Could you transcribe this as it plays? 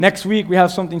Next week, we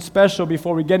have something special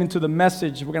before we get into the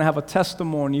message. We're going to have a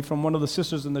testimony from one of the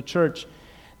sisters in the church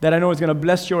that I know is going to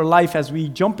bless your life as we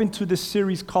jump into this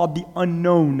series called The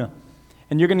Unknown.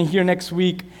 And you're going to hear next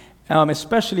week,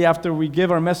 especially after we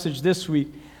give our message this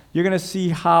week, you're going to see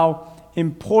how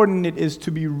important it is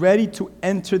to be ready to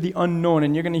enter the unknown.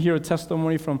 And you're going to hear a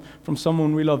testimony from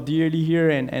someone we love dearly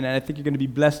here, and I think you're going to be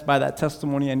blessed by that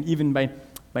testimony and even by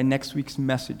next week's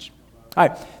message. All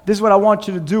right, this is what I want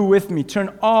you to do with me.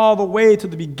 Turn all the way to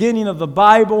the beginning of the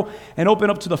Bible and open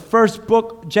up to the first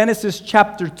book, Genesis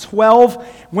chapter 12.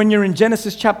 When you're in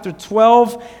Genesis chapter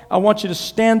 12, I want you to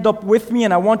stand up with me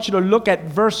and I want you to look at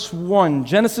verse 1.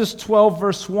 Genesis 12,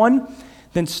 verse 1.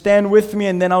 Then stand with me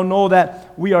and then I'll know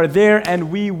that we are there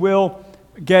and we will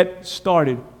get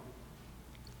started.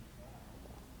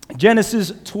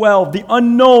 Genesis 12, the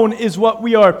unknown is what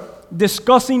we are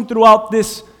discussing throughout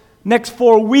this next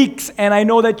 4 weeks, and I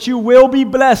know that you will be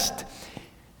blessed.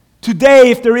 Today,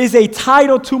 if there is a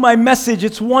title to my message,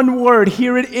 it's one word.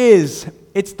 Here it is.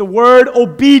 It's the word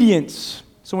obedience.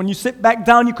 So when you sit back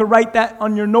down, you can write that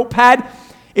on your notepad.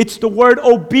 It's the word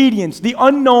obedience. The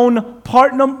unknown,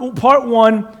 part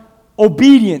 1,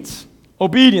 obedience.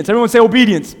 Obedience. Everyone say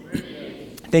obedience.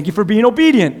 Thank you for being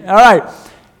obedient. All right.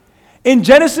 In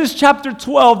Genesis chapter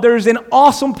 12, there is an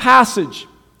awesome passage.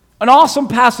 An awesome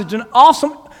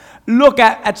look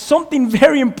at something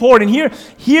very important.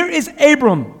 Here is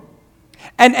Abram.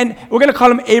 And we're going to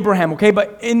call him Abraham, okay?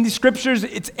 But in the scriptures,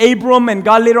 it's Abram, and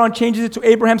God later on changes it to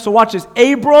Abraham. So watch this.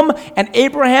 Abram and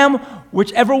Abraham,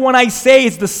 whichever one I say,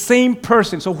 is the same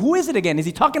person. So who is it again? Is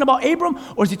he talking about Abram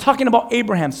or is he talking about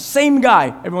Abraham? Same guy.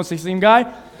 Everyone say same guy?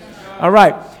 Yes. All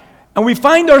right. And we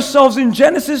find ourselves in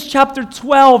Genesis chapter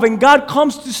 12, and God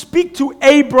comes to speak to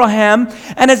Abraham.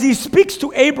 And as he speaks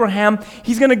to Abraham,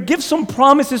 he's going to give some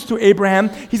promises to Abraham.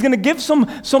 He's going to give some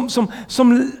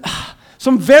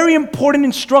very important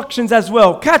instructions as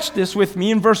well. Catch this with me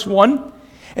in verse 1.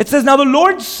 It says, "Now the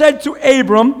Lord said to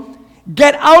Abram,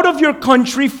 get out of your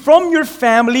country, from your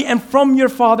family, and from your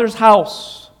father's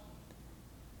house,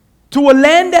 to a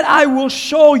land that I will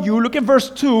show you." Look at verse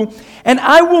 2. "And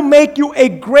I will make you a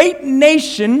great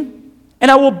nation, and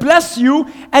I will bless you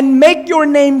and make your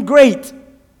name great.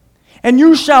 And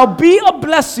you shall be a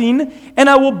blessing, and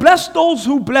I will bless those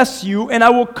who bless you, and I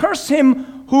will curse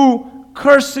him who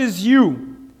curses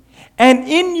you. And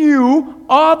in you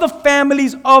all the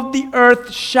families of the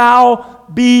earth shall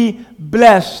be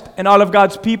blessed." And all of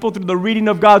God's people, through the reading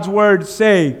of God's word,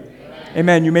 say, Amen.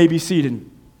 Amen. You may be seated.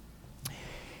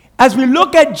 As we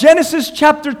look at Genesis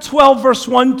chapter 12, verse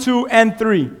 1, 2, and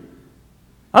 3.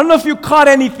 I don't know if you caught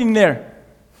anything there.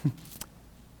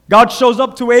 God shows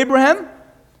up to Abraham,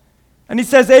 and he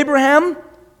says, "Abraham,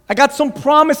 I got some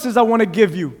promises I want to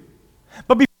give you.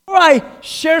 But before I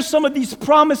share some of these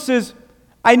promises,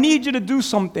 I need you to do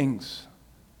some things."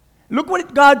 Look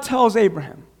what God tells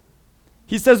Abraham.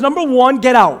 He says, number 1,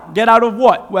 get out. Get out of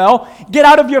what? Well, get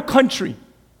out of your country.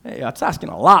 Hey, that's asking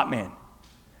a lot, man.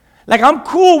 Like, I'm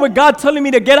cool with God telling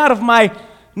me to get out of my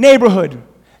neighborhood.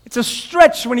 It's a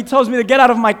stretch when he tells me to get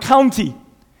out of my county.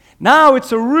 Now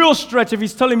it's a real stretch if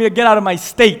he's telling me to get out of my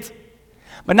state.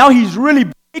 But now he's really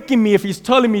breaking me if he's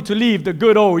telling me to leave the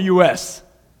good old U.S.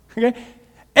 Okay?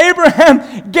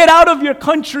 Abraham, get out of your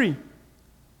country.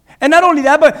 And not only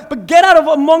that, but get out of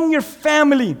among your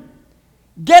family.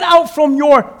 Get out from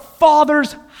your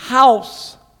father's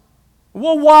house.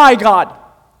 Well, why, God?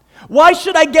 Why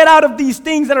should I get out of these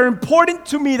things that are important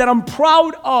to me, that I'm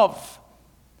proud of?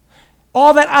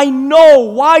 All that I know,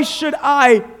 why should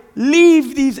I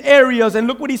leave these areas? And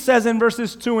look what he says in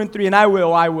verses 2 and 3, and I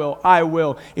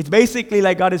will. It's basically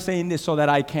like God is saying this so that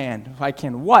I can. If I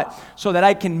can what? So that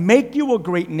I can make you a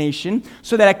great nation,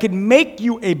 so that I can make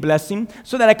you a blessing,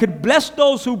 so that I could bless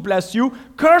those who bless you,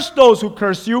 curse those who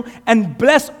curse you, and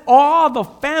bless all the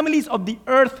families of the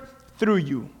earth through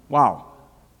you. Wow.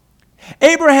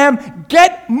 Abraham,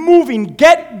 get moving,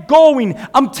 get going.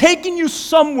 I'm taking you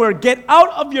somewhere. Get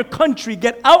out of your country.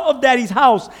 Get out of daddy's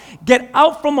house. Get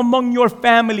out from among your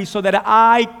family so that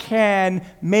I can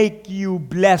make you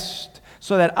blessed,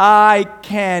 so that I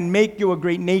can make you a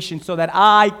great nation, so that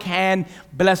I can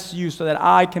bless you, so that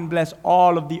I can bless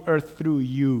all of the earth through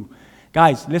you.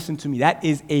 Guys, listen to me. That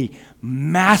is a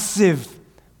massive,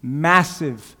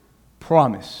 massive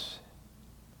promise.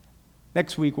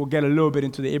 Next week, we'll get a little bit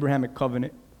into the Abrahamic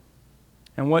covenant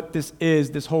and what this is,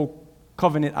 this whole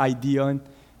covenant idea,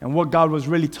 and what God was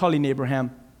really telling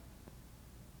Abraham.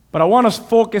 But I want to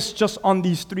focus just on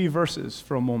these 3 verses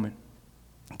for a moment.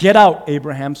 Get out,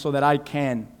 Abraham, so that I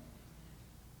can.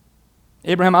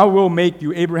 Abraham, I will make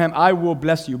you. Abraham, I will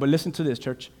bless you. But listen to this,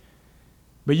 church.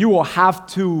 But you will have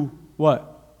to, what?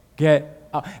 Get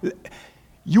out.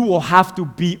 You will have to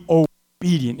be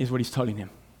obedient, is what he's telling him.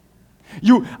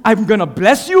 I'm going to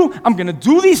bless you. I'm going to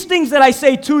do these things that I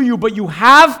say to you, but you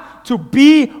have to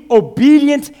be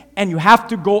obedient and you have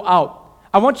to go out.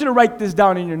 I want you to write this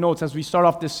down in your notes as we start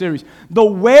off this series. The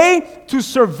way to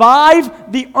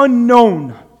survive the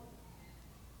unknown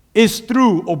is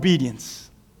through obedience.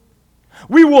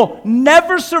 We will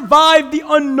never survive the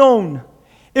unknown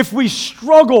if we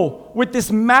struggle with this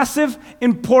massive,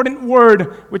 important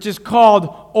word, which is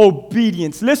called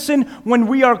obedience. Listen, when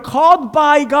we are called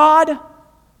by God,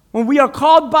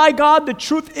 the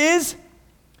truth is,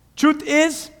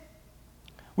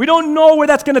 we don't know where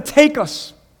that's going to take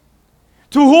us,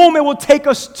 to whom it will take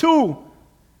us to,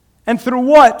 and through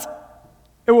what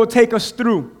it will take us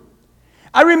through.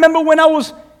 I remember when I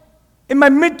was in my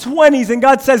mid-20s and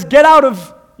God says, get out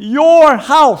of your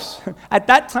house. At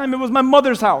that time, it was my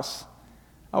mother's house.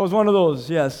 I was one of those,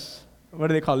 yes. What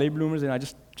do they call late bloomers? And I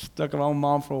just stuck around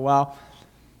mom for a while.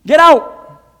 Get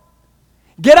out.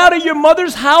 Get out of your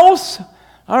mother's house.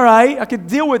 All right, I could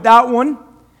deal with that one.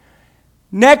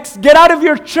 Next, get out of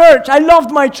your church. I loved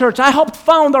my church. I helped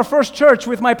found our first church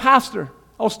with my pastor.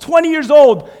 I was 20 years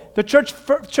old. The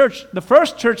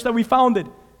first church that we founded.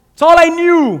 It's all I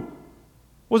knew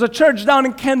was a church down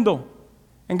in Kendall.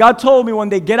 And God told me one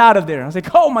day, get out of there. I was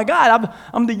like, oh my God,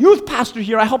 I'm the youth pastor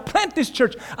here. I helped plant this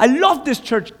church. I love this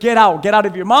church. Get out. Get out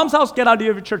of your mom's house. Get out of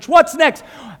your church. What's next?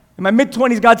 In my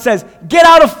mid-20s, God says, get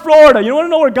out of Florida. You want to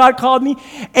know where God called me?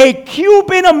 A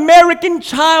Cuban-American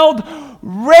child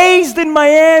raised in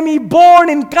Miami, born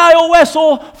in Cayo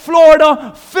Hueso,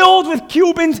 Florida, filled with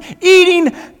Cubans, eating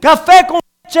café con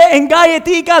leche and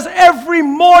galletitas every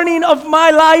morning of my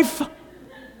life.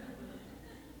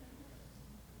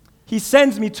 He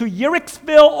sends me to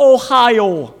Yricksville,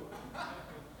 Ohio.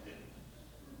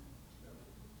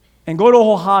 And go to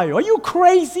Ohio. Are you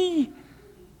crazy?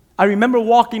 I remember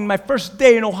walking my first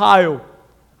day in Ohio.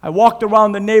 I walked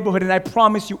around the neighborhood, and I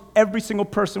promise you, every single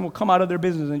person will come out of their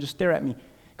business and just stare at me.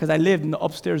 Because I lived in the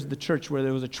upstairs of the church where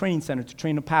there was a training center to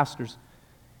train the pastors.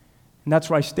 And that's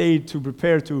where I stayed to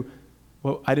prepare to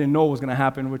what I didn't know was going to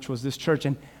happen, which was this church.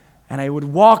 And I would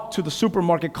walk to the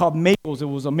supermarket called Makel's. It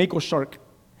was a Makel shark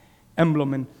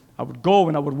emblem, and I would go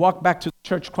and I would walk back to the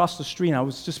church across the street, and I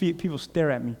would just see people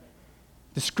stare at me,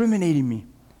 discriminating me,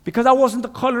 because I wasn't the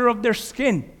color of their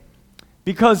skin,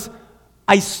 because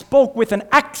I spoke with an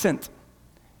accent.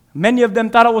 Many of them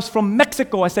thought I was from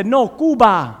Mexico. I said, no,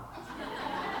 Cuba.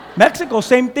 Mexico,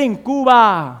 same thing,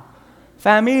 Cuba.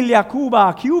 Familia,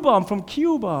 Cuba. Cuba, I'm from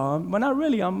Cuba. But not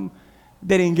really,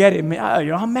 they didn't get it.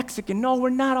 You're all Mexican. No, we're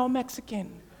not all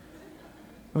Mexican.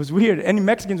 It was weird. Any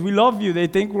Mexicans, we love you. They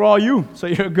think we're all you, so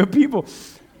you're good people.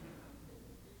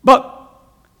 But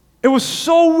it was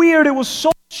so weird. It was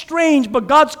so strange, but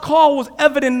God's call was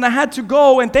evident, and I had to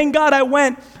go, and thank God I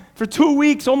went. For 2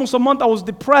 weeks, almost a month, I was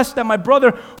depressed that my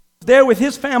brother was there with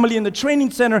his family in the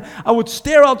training center. I would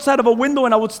stare outside of a window,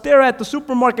 and I would stare at the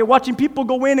supermarket, watching people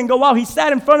go in and go out. He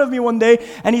sat in front of me one day,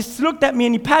 and he looked at me,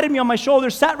 and he patted me on my shoulder,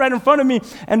 sat right in front of me,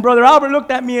 and Brother Albert looked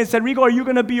at me and said, Rigo, are you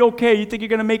going to be okay? You think you're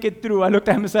going to make it through? I looked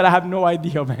at him and said, I have no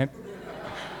idea, man.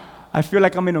 I feel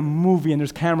like I'm in a movie, and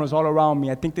there's cameras all around me.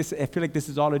 I feel like this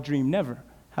is all a dream. Never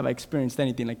have I experienced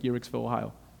anything like Yricksville,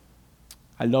 Ohio.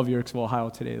 I love Yricksville, Ohio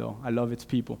today, though. I love its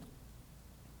people.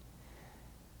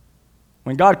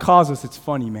 When God calls us, it's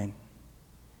funny, man.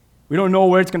 We don't know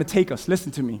where it's going to take us.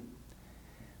 Listen to me.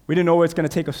 We didn't know where it's going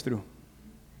to take us through.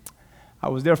 I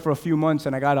was there for a few months,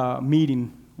 and I got a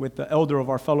meeting with the elder of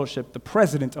our fellowship, the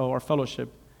president of our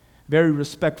fellowship, very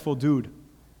respectful dude,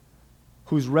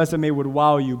 whose resume would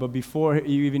wow you, but before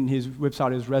he even whips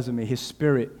out his resume, his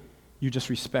spirit, you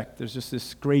just respect. There's just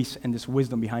this grace and this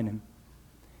wisdom behind him.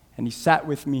 And he sat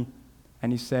with me,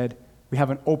 and he said, we have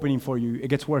an opening for you. It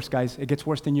gets worse, guys. It gets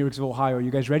worse than Yricksville, Ohio. Are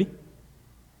you guys ready?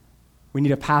 We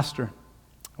need a pastor,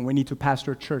 and we need to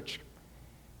pastor a church,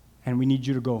 and we need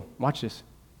you to go. Watch this.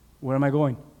 Where am I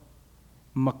going?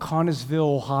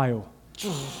 McConnelsville, Ohio.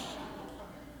 It's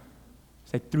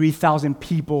like 3,000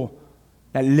 people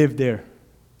that live there.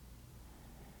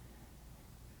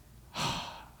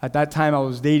 At that time, I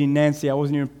was dating Nancy. I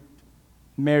wasn't even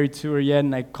married to her yet,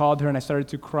 and I called her, and I started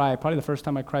to cry. Probably the first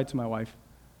time I cried to my wife.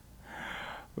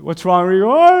 What's wrong,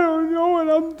 Rigo? I don't know what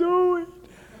I'm doing.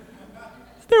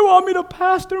 They want me to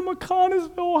pastor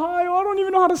McConnelsville, Ohio. I don't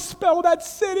even know how to spell that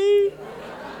city.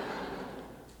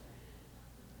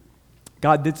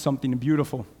 God did something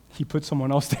beautiful. He put someone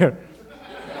else there.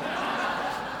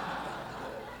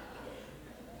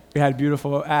 We had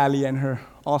beautiful Allie and her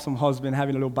awesome husband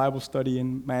having a little Bible study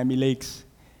in Miami Lakes.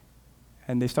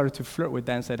 And they started to flirt with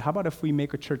that and said, how about if we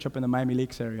make a church up in the Miami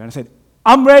Lakes area? And I said,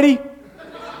 I'm ready.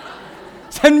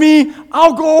 Send me.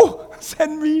 I'll go.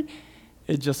 Send me.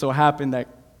 It just so happened that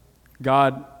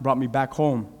God brought me back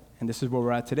home, and this is where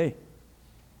we're at today.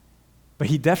 But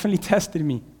he definitely tested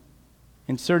me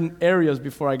in certain areas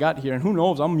before I got here. And who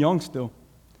knows? I'm young still.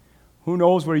 Who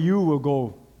knows where you will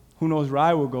go? Who knows where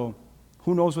I will go?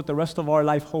 Who knows what the rest of our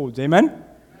life holds? Amen?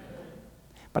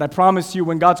 But I promise you,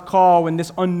 when God's call, when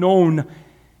this unknown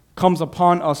comes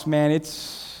upon us, man,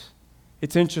 it's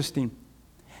interesting.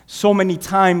 So many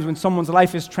times when someone's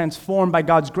life is transformed by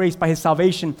God's grace, by his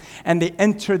salvation, and they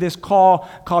enter this call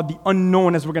called the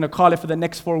unknown, as we're going to call it for the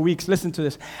next 4 weeks. Listen to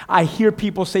this. I hear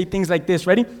people say things like this.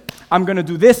 Ready? I'm going to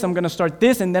do this, I'm going to start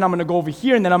this, and then I'm going to go over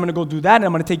here, and then I'm going to go do that, and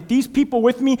I'm going to take these people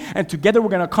with me, and together we're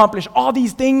going to accomplish all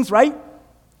these things, right?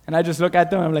 And I just look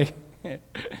at them, I'm like,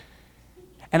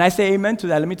 and I say amen to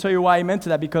that. Let me tell you why amen to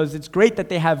that, because it's great that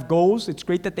they have goals. It's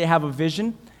great that they have a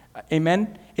vision.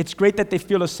 Amen. It's great that they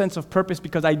feel a sense of purpose,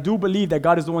 because I do believe that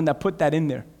God is the one that put that in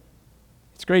there.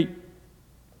 It's great.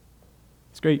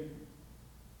 It's great.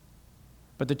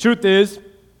 But the truth is,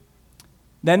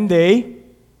 then they,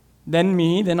 then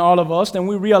me, then all of us, then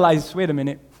we realize, wait a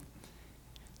minute,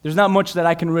 there's not much that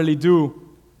I can really do.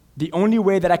 The only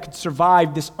way that I could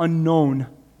survive this unknown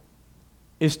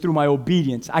is through my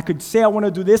obedience. I could say I want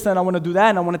to do this and I want to do that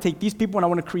and I want to take these people and I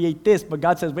want to create this, but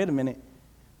God says, wait a minute,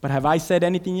 but have I said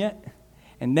anything yet?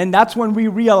 And then that's when we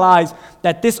realize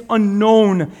that this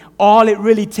unknown, all it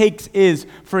really takes is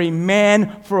for a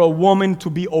man, for a woman to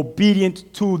be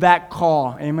obedient to that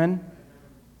call. Amen?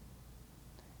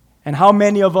 And how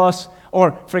many of us,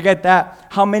 or forget that,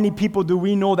 how many people do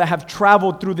we know that have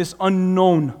traveled through this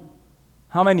unknown?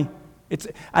 How many?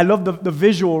 I love the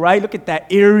visual, right? Look at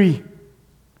that, eerie.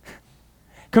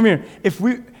 Come here. If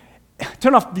we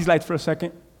turn off these lights for a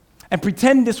second and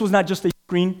pretend this was not just a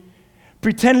screen.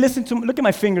 Pretend, look at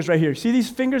my fingers right here. See these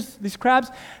fingers, these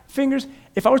crabs' fingers?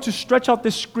 If I were to stretch out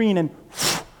this screen and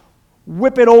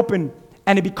whip it open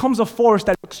and it becomes a forest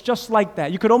that looks just like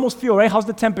that, you could almost feel, right? How's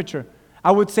the temperature?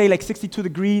 I would say like 62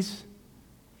 degrees.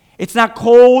 It's not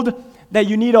cold that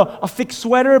you need a thick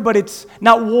sweater, but it's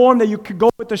not warm that you could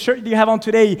go with the shirt that you have on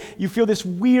today. You feel this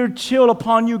weird chill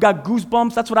upon you, got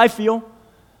goosebumps. That's what I feel.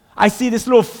 I see this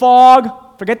little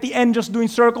fog. Forget the end just doing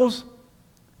circles.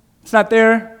 It's not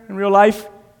there in real life.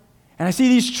 And I see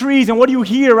these trees, and what do you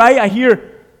hear, right? I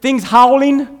hear things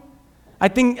howling. I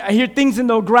hear things in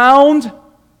the ground.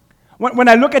 When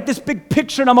I look at this big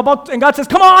picture and God says,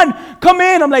 come on, come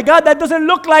in. I'm like, God, that doesn't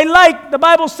look like light. The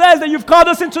Bible says that you've called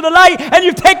us into the light and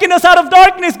you've taken us out of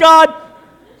darkness, God.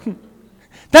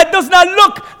 That does not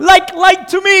look like light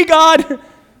to me, God.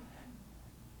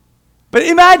 But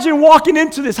imagine walking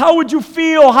into this. How would you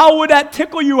feel? How would that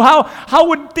tickle you? How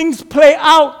would things play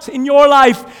out in your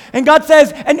life? And God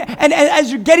says, and as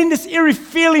you're getting this eerie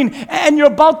feeling and you're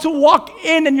about to walk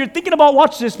in and you're thinking about,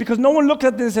 watch this, because no one looks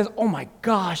at this and says, oh my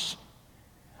gosh,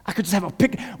 I could just have a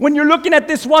pic. When you're looking at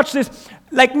this, watch this,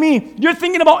 like me, you're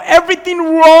thinking about everything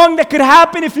wrong that could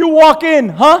happen if you walk in,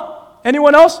 huh?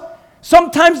 Anyone else?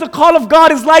 Sometimes the call of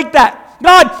God is like that.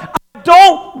 God,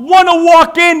 don't want to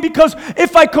walk in because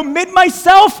if I commit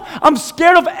myself, I'm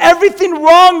scared of everything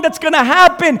wrong that's going to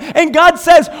happen. And God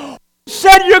says,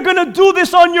 said you're going to do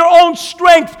this on your own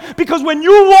strength, because when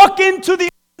you walk into the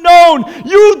unknown,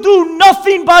 you do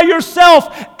nothing by yourself.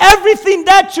 Everything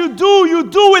that you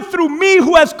do it through me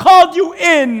who has called you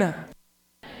in.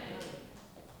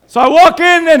 So I walk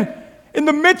in, and in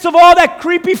the midst of all that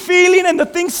creepy feeling and the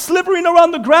things slithering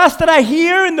around the grass that I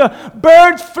hear and the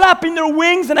birds flapping their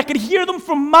wings, and I could hear them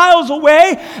from miles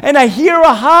away, and I hear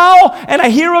a howl and I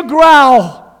hear a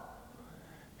growl.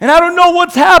 And I don't know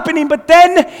what's happening, but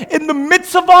then in the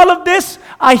midst of all of this,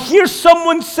 I hear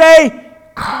someone say,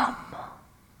 come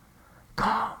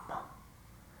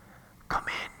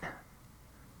in.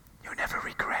 You never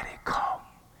regret it, come.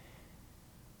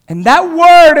 And that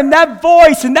word and that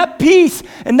voice and that peace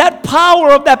and that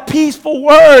power of that peaceful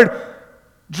word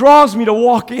draws me to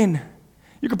walk in.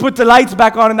 You can put the lights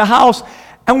back on in the house,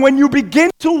 and when you begin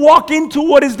to walk into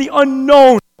what is the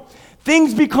unknown,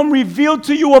 things become revealed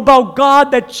to you about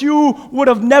God that you would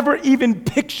have never even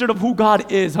pictured of who God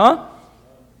is, huh?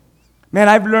 Man,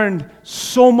 I've learned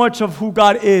so much of who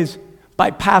God is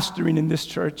by pastoring in this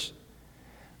church.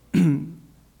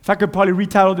 If I could probably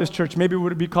retitle this church, maybe it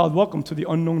would be called Welcome to the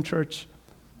Unknown Church.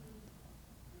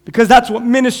 Because that's what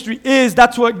ministry is.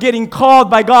 That's what getting called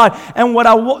by God. And what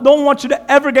I don't want you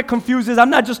to ever get confused is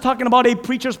I'm not just talking about a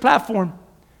preacher's platform.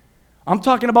 I'm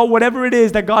talking about whatever it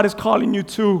is that God is calling you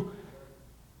to.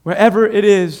 Wherever it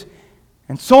is.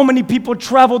 And so many people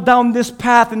travel down this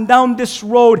path and down this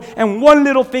road, and one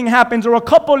little thing happens, or a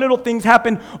couple little things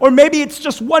happen, or maybe it's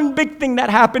just one big thing that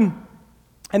happened,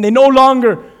 and they no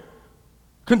longer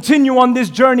continue on this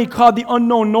journey called the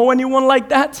unknown. Know anyone like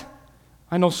that?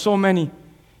 I know so many.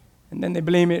 And then they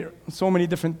blame it on so many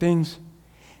different things.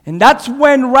 And that's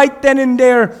when right then and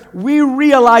there we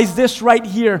realize this right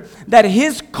here, that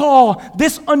his call,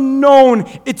 this unknown,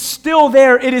 it's still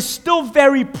there. It is still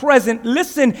very present.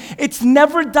 Listen, it's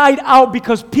never died out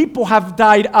because people have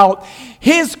died out.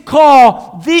 His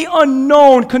call, the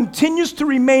unknown, continues to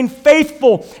remain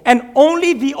faithful, and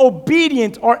only the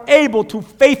obedient are able to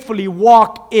faithfully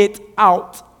walk it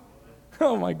out.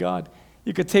 Oh my God.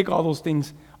 You could take all those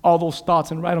things, all those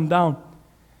thoughts, and write them down.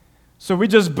 So we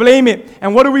just blame it.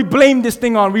 And what do we blame this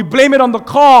thing on? We blame it on the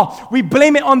call. We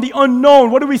blame it on the unknown.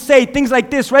 What do we say? Things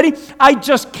like this. Ready? I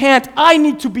just can't. I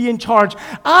need to be in charge.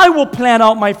 I will plan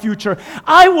out my future.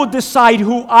 I will decide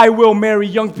who I will marry,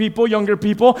 younger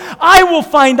people. I will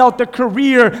find out the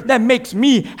career that makes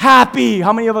me happy.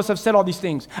 How many of us have said all these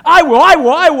things? I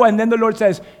will. And then the Lord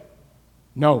says,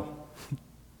 no.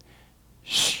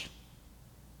 Shh.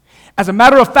 As a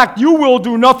matter of fact, you will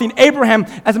do nothing. Abraham,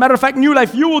 as a matter of fact, New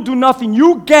Life, you will do nothing.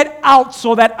 You get out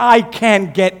so that I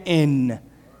can get in.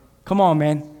 Come on,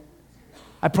 man.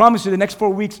 I promise you the next 4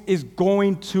 weeks is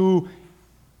going to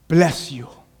bless you.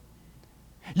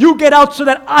 You get out so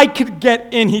that I can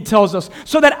get in, he tells us.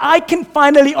 So that I can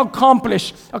finally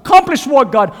accomplish. Accomplish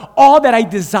what, God? All that I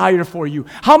desire for you.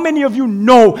 How many of you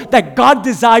know that God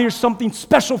desires something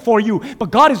special for you,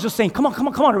 but God is just saying, come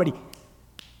on already.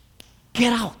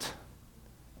 Get out.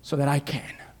 So that I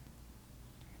can.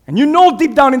 And you know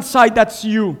deep down inside that's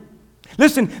you.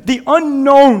 Listen, the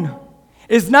unknown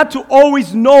is not to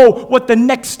always know what the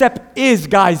next step is,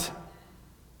 guys.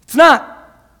 It's not.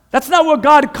 That's not what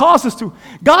God calls us to.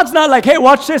 God's not like, hey,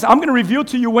 watch this. I'm going to reveal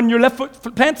to you when your left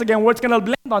foot plants again where it's going to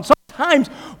land on. Sometimes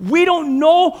we don't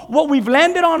know what we've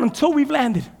landed on until we've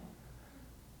landed.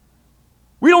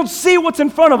 We don't see what's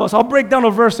in front of us. I'll break down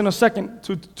a verse in a second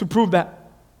to prove that.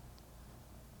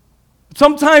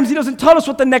 Sometimes he doesn't tell us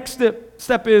what the next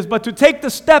step is, but to take the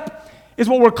step is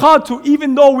what we're called to,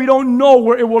 even though we don't know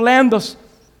where it will land us.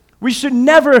 We should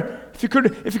never, if you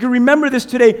could remember this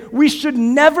today, we should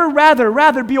never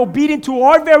rather be obedient to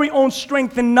our very own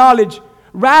strength and knowledge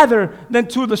rather than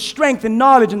to the strength and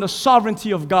knowledge and the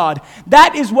sovereignty of God.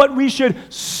 That is what we should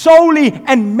solely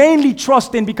and mainly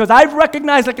trust in, because I've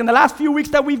recognized, like in the last few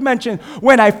weeks that we've mentioned,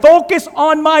 when I focus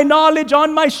on my knowledge,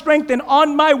 on my strength, and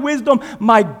on my wisdom,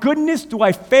 my goodness, do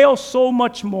I fail so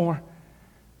much more.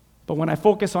 But when I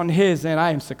focus on His, and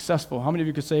I am successful. How many of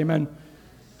you could say amen?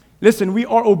 Listen, we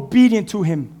are obedient to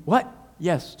Him. What?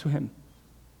 Yes, to Him.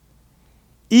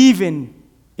 Even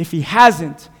if He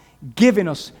hasn't given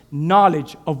us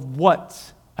knowledge of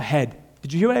what's ahead.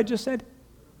 Did you hear what I just said?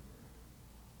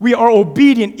 We are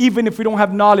obedient even if we don't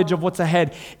have knowledge of what's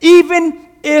ahead. Even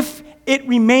if it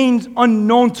remains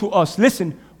unknown to us.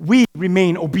 Listen, we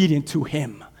remain obedient to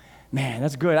Him. Man,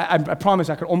 that's good. I promise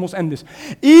I could almost end this.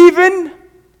 Even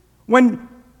when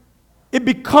it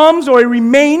becomes or it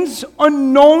remains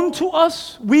unknown to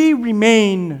us, we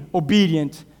remain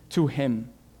obedient to Him.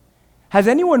 Has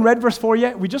anyone read verse 4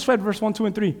 yet? We just read verse 1, 2,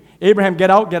 and 3. Abraham,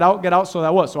 get out, so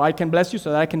that what? So I can bless you,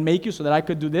 so that I can make you, so that I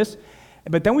could do this.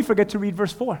 But then we forget to read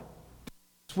verse 4.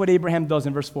 That's what Abraham does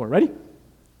in verse 4. Ready?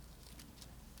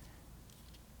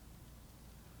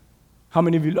 How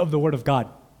many of you love the Word of God?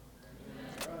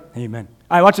 Amen.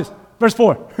 All right, watch this. Verse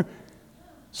 4.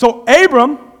 So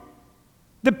Abram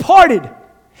departed.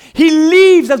 He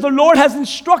leaves as the Lord has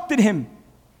instructed him.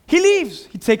 He leaves.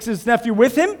 He takes his nephew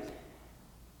with him.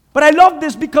 But I love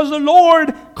this because the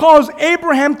Lord calls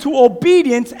Abraham to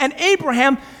obedience, and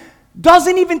Abraham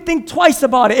doesn't even think twice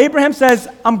about it. Abraham says,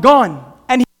 I'm gone.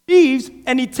 And he leaves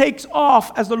and he takes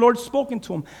off as the Lord's spoken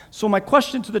to him. So my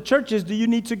question to the church is, do you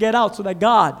need to get out so that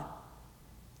God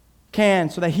can,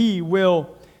 so that He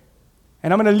will?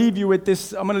 And I'm going to leave you with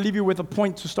this. I'm going to leave you with a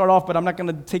point to start off, but I'm not going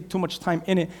to take too much time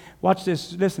in it. Watch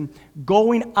this. Listen.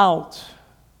 Going out.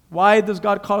 Why does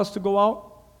God call us to go out?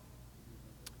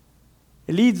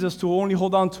 It leads us to only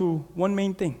hold on to one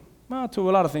main thing. Well, to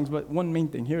a lot of things, but one main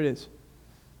thing. Here it is.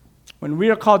 When we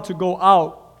are called to go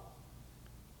out,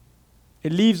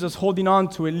 it leaves us holding on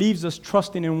to, it leaves us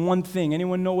trusting in one thing.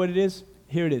 Anyone know what it is?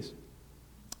 Here it is.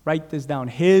 Write this down.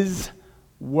 His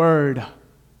Word.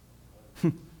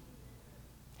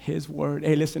 His Word.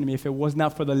 Hey, listen to me. If it was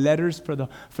not for the letters, for the,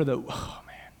 oh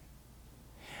man.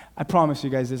 I promise you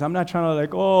guys this. I'm not trying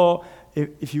to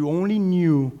if you only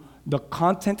knew the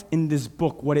content in this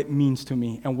book, what it means to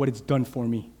me and what it's done for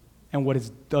me and what it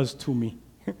does to me.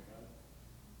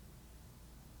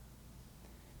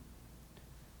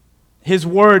 His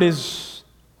word is,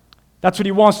 that's what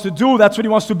He wants to do. That's what He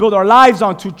wants to build our lives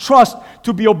on, to trust,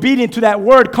 to be obedient to that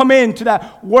word. Come in to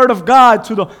that word of God,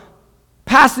 to the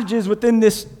passages within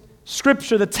this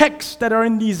scripture, the texts that are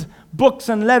in these books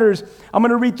and letters. I'm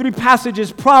going to read 3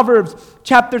 passages. Proverbs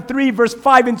chapter 3, verse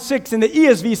 5 and 6. In the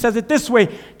ESV says it this way: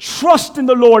 trust in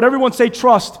the Lord. Everyone say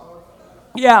trust.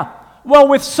 Yeah. Well,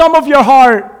 with some of your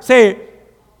heart. Say it.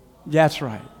 Yeah, that's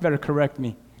right. Better correct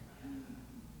me.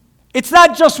 It's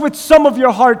not just with some of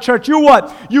your heart, church. You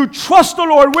what? You trust the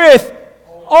Lord with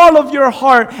all of your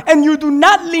heart, and you do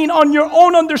not lean on your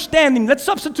own understanding. Let's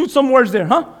substitute some words there,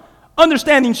 huh?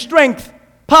 Understanding, strength,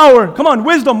 power. Come on,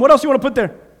 wisdom. What else you want to put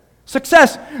there?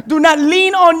 Success. Do not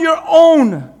lean on your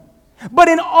own, but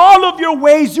in all of your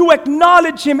ways you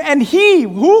acknowledge Him, and He,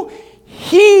 who?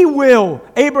 He will.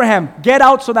 Abraham, get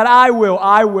out so that I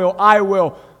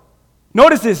will.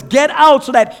 Notice this. Get out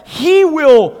so that He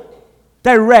will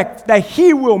direct, that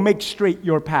He will make straight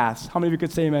your paths. How many of you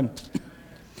could say amen?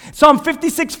 Psalm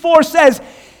 56:4 says,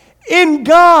 in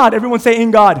God, everyone say in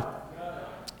God.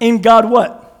 In God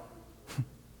what?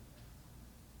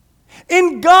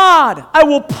 In God I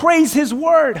will praise His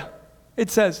word, it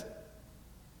says.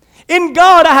 In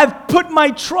God I have put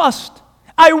my trust.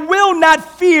 I will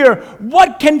not fear.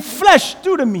 What can flesh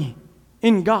do to me?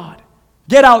 In God.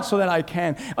 Get out so that I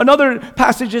can. Another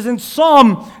passage is in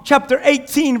Psalm chapter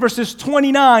 18, verses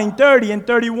 29, 30, and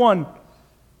 31.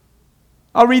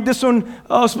 I'll read this one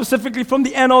specifically from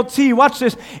the NLT. Watch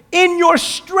this. In your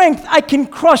strength, I can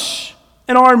crush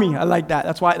an army. I like that.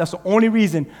 That's the only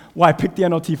reason why I picked the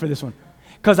NLT for this one.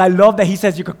 Because I love that he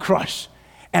says you could crush.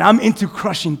 And I'm into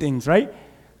crushing things, right?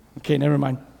 Okay, never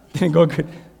mind. Didn't go good.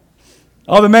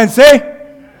 All the men say?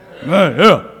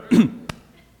 Yeah.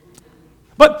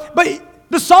 But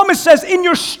the psalmist says, in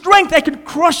your strength I can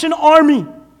crush an army.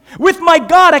 With my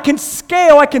God I can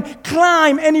scale, I can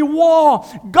climb any wall.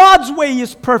 God's way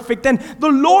is perfect, and the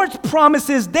Lord's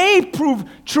promises, they prove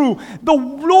true. The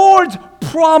Lord's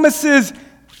promises,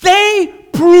 they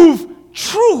prove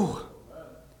true.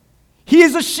 He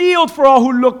is a shield for all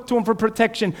who look to Him for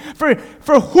protection. For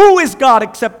who is God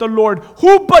except the Lord?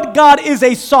 Who but God is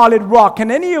a solid rock?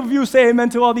 Can any of you say amen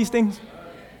to all these things?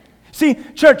 See,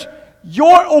 church,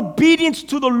 your obedience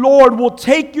to the Lord will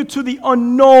take you to the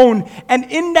unknown.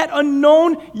 And in that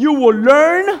unknown, you will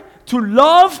learn to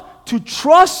love, to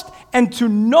trust, and to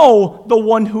know the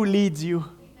one who leads you.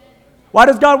 Why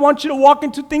does God want you to walk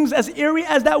into things as eerie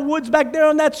as that woods back there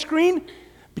on that screen?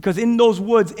 Because in those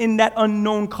woods, in that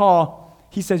unknown call,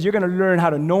 He says, you're going to learn how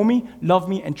to know me, love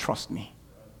me, and trust me.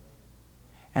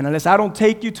 And unless I don't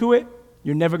take you to it,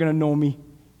 you're never going to know me,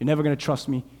 you're never going to trust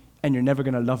me, and you're never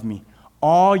going to love me.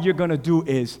 All you're going to do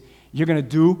is, you're going to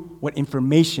do what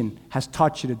information has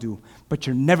taught you to do, but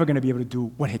you're never going to be able to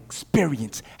do what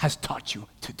experience has taught you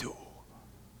to do.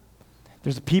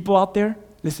 There's people out there,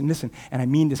 listen, and I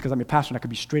mean this because I'm your pastor and I could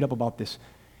be straight up about this,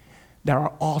 that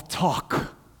are all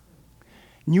talk.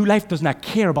 New Life does not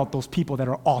care about those people that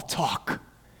are all talk.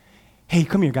 Hey,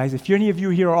 come here, guys. If any of you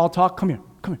here are all talk, come here.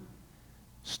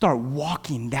 Start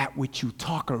walking that which you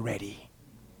talk already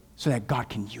so that God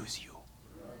can use you.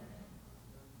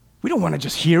 We don't want to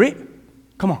just hear it.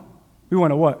 Come on. We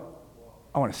want to what?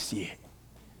 I want to see it.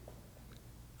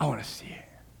 I want to see it.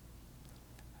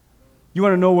 You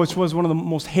want to know which was one of the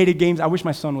most hated games? I wish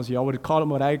my son was here. I would have called him,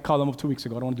 but I called him up 2 weeks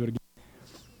ago. I don't want to do it again.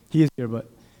 He is here, but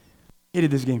I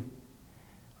hated this game.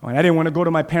 When I didn't want to go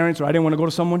to my parents or I didn't want to go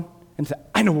to someone and say,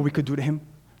 I know what we could do to him,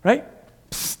 right?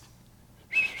 Psst.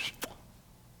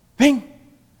 Bing.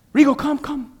 Rigo,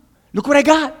 come. Look what I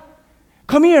got.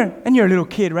 Come here. And you're a little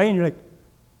kid, right? And you're like,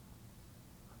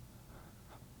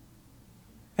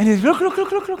 and he's look.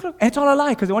 And it's all a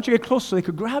lie because they want you to get close so they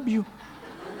could grab you.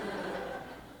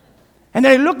 And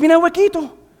they're like, look, mira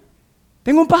huequito.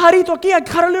 Tengo un pajarito aquí. I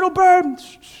caught a little bird.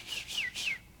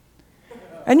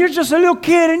 And you're just a little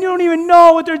kid and you don't even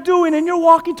know what they're doing. And you're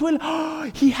walking to it. Oh,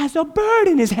 he has a bird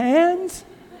in his hands.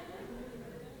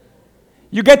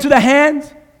 You get to the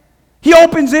hands. He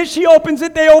opens it. She opens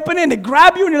it. They open it. And they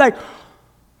grab you. And you're like,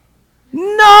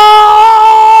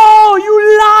 no,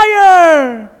 you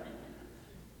liar.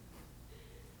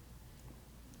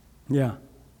 Yeah.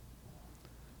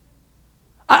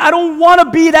 I don't want to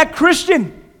be that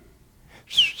Christian.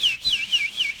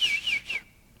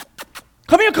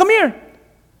 Come here.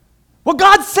 What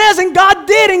God says and God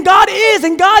did and God is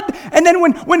and God, and then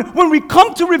when we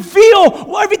come to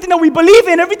reveal everything that we believe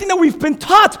in, everything that we've been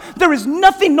taught, there is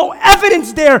nothing, no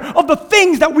evidence there of the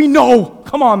things that we know.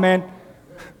 Come on, man.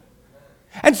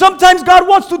 And sometimes God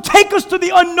wants to take us to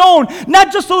the unknown,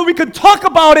 not just so that we could talk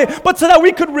about it, but so that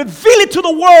we could reveal it to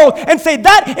the world and say,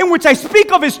 that in which I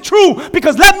speak of is true,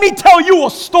 because let me tell you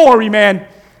a story, man.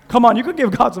 Come on, you could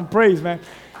give God some praise, man.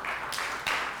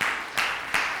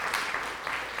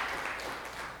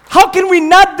 How can we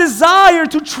not desire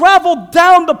to travel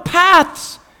down the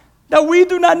paths that we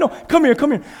do not know? Come here.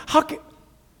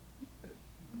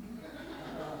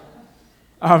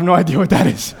 I have no idea what that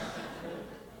is.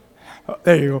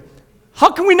 There you go.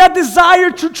 How can we not desire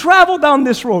to travel down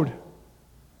this road?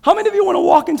 How many of you want to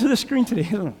walk into the screen today?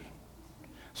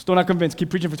 Still not convinced. Keep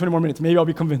preaching for 20 more minutes. Maybe I'll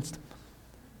be convinced.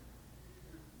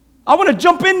 I want to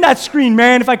jump in that screen,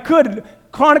 man, if I could.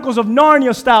 Chronicles of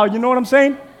Narnia style, you know what I'm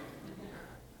saying?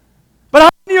 But how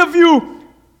many of you,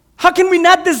 how can we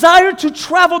not desire to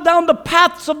travel down the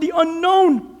paths of the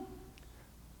unknown?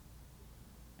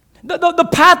 The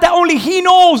path that only He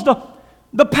knows,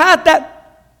 the path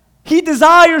that He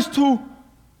desires to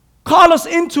call us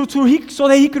into so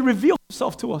that He could reveal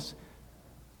Himself to us.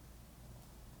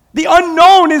 The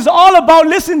unknown is all about,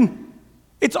 listen,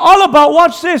 it's all about,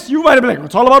 watch this. You might be like,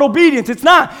 it's all about obedience. It's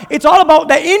not. It's all about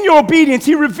that in your obedience,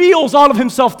 He reveals all of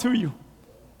Himself to you.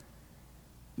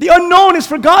 The unknown is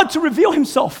for God to reveal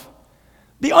Himself.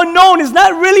 The unknown is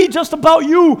not really just about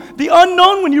you. The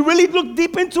unknown, when you really look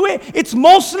deep into it, it's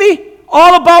mostly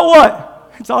all about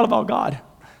what? It's all about God.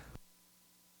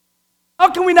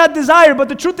 How can we not desire? But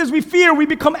the truth is we fear, we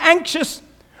become anxious.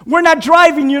 We're not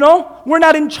driving, We're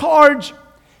not in charge.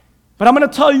 But I'm going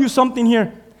to tell you something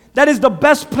here. That is the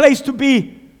best place to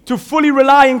be, to fully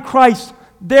rely in Christ.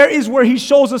 There is where He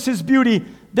shows us His beauty.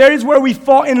 There is where we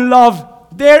fall in love.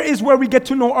 There is where we get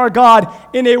to know our God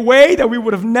in a way that we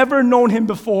would have never known Him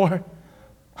before.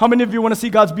 How many of you want to see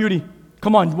God's beauty?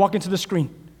 Come on, walk into the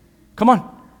screen. Come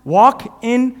on. Walk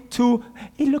into,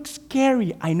 it looks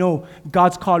scary. I know,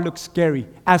 God's car looks scary.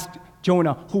 Ask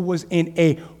Jonah, who was in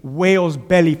a whale's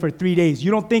belly for 3 days.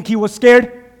 You don't think he was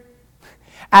scared?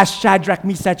 Ask Shadrach,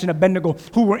 Meshach, and Abednego,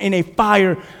 who were in a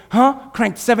fire,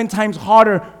 cranked 7 times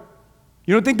harder.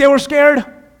 You don't think they were scared?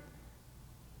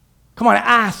 Come on,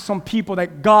 ask some people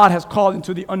that God has called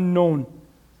into the unknown.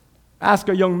 Ask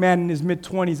a young man in his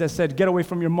mid-20s that said, get away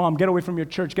from your mom, get away from your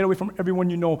church, get away from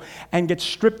everyone you know, and get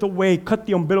stripped away, cut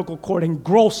the umbilical cord, and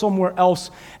grow somewhere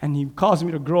else. And he caused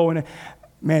me to grow. And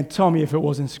man, tell me if it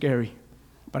wasn't scary.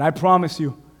 But I promise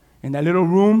you, in that little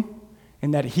room,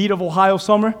 in that heat of Ohio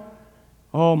summer,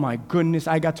 oh my goodness,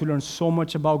 I got to learn so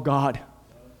much about God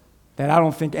that I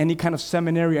don't think any kind of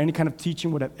seminary or any kind of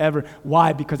teaching would have ever.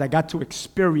 Why? Because I got to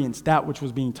experience that which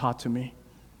was being taught to me.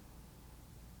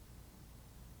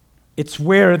 It's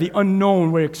where the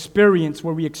unknown, where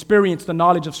we experience the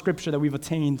knowledge of Scripture that we've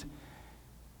attained.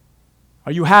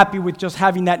 Are you happy with just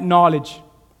having that knowledge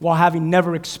while having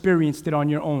never experienced it on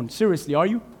your own? Seriously, are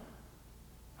you?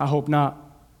 I hope not.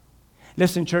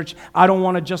 Listen, church, I don't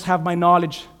want to just have my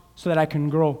knowledge so that I can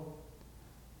grow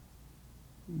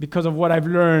because of what I've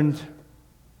learned.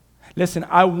 Listen,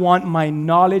 I want my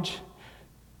knowledge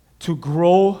to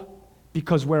grow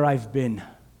because where I've been.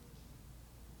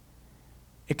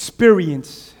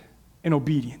 Experience and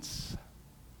obedience.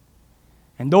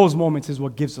 And those moments is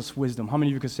what gives us wisdom. How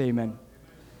many of you could say amen?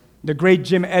 The great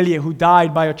Jim Elliot, who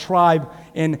died by a tribe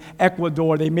in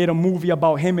Ecuador, they made a movie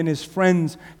about him and his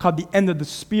friends called The End of the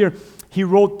Spear. He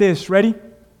wrote this, ready?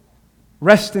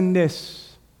 Rest in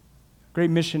this. Great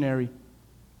missionary.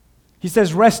 He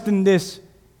says, rest in this.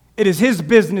 It is His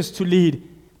business to lead,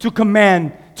 to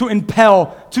command, to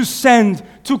impel, to send,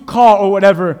 to call, or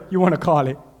whatever you want to call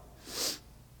it.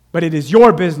 But it is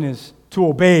your business to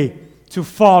obey, to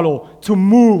follow, to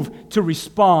move, to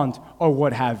respond, or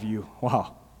what have you.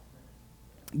 Wow.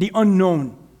 The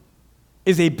unknown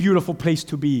is a beautiful place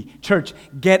to be. Church,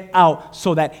 get out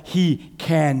so that He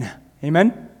can.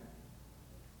 Amen?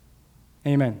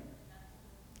 Amen.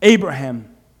 Abraham,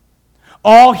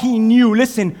 all he knew,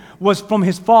 listen, was from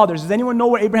his fathers. Does anyone know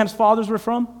where Abraham's fathers were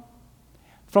from?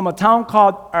 From a town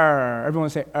called Ur. Everyone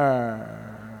say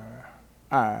Ur.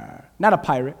 Ur. Not a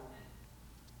pirate.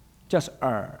 Just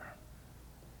Ur.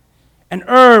 And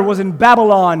Ur was in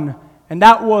Babylon, and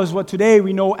that was what today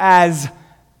we know as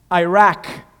Iraq.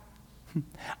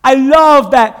 I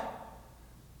love that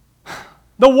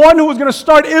the one who was going to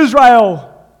start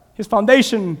Israel, his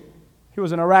foundation, he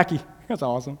was an Iraqi. That's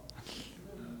awesome.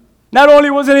 Not only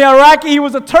was he Iraqi, he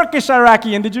was a Turkish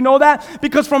Iraqi. And did you know that?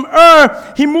 Because from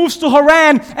Ur, he moves to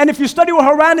Haran. And if you study where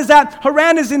Haran is at,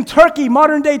 Haran is in Turkey,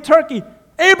 modern-day Turkey.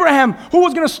 Abraham, who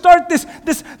was going to start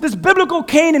this biblical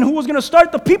Canaan, who was going to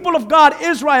start the people of God,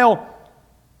 Israel,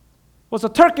 was a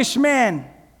Turkish man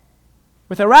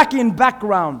with Iraqi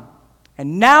background.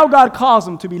 And now God calls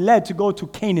him to be led to go to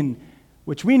Canaan,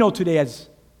 which we know today as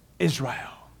Israel.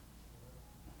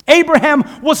 Abraham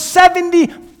was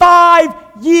 75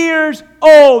 years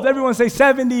old. Everyone say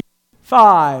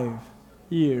 75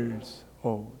 years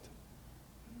old.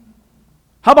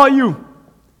 How about you?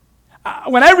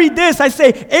 When I read this, I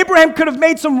say, Abraham could have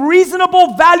made some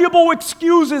reasonable, valuable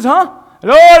excuses, huh?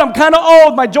 Lord, I'm kind of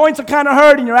old. My joints are kind of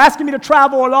hurting. You're asking me to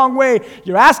travel a long way.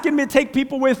 You're asking me to take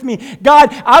people with me. God,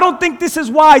 I don't think this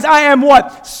is wise. I am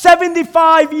what?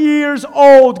 75 years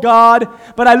old, God.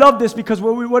 But I love this because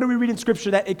what do we read in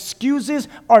Scripture? That excuses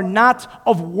are not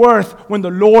of worth when the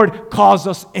Lord calls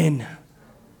us in.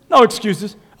 No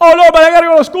excuses. Oh, Lord, but I got to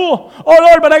go to school. Oh,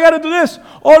 Lord, but I got to do this.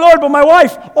 Oh, Lord, but my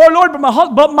wife. Oh, Lord, but my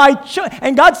husband, but my children.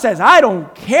 And God says, I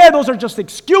don't care. Those are just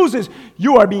excuses.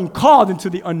 You are being called into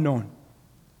the unknown.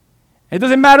 It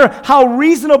doesn't matter how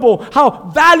reasonable,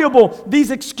 how valuable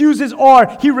these excuses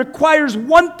are. He requires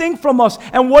one thing from us.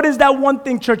 And what is that one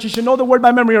thing, church? You should know the word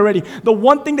by memory already. The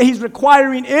one thing that he's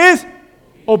requiring is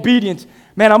obedience.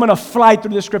 Man, I'm going to fly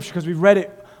through this scripture because we've read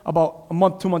it about a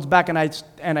month, 2 months back, and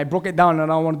I broke it down,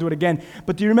 and I don't want to do it again.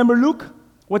 But do you remember Luke?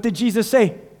 What did Jesus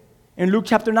say? In Luke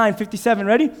chapter 9, 57,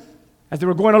 ready? As they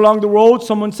were going along the road,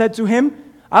 someone said to him,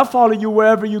 I'll follow you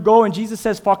wherever you go. And Jesus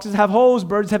says, foxes have holes,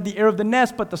 birds have the air of the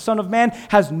nest, but the Son of Man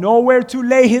has nowhere to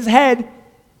lay his head.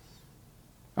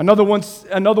 Another one,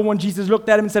 Jesus looked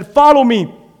at him and said, follow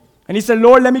me. And he said,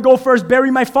 Lord, let me go first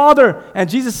bury my father. And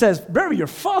Jesus says, bury your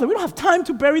father? We don't have time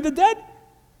to bury the dead.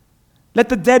 Let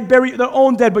the dead bury their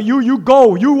own dead, but you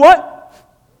go. You what?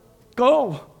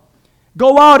 Go.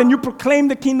 Go out and you proclaim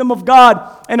the kingdom of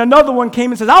God. And another one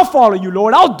came and says, I'll follow you,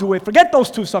 Lord. I'll do it. Forget those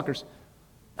two suckers.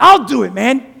 I'll do it,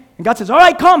 man. And God says, all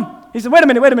right, come. He said, wait a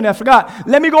minute, I forgot.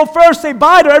 Let me go first, say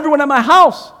bye to everyone at my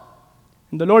house.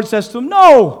 And the Lord says to him,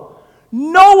 no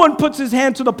one puts his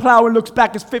hand to the plow and looks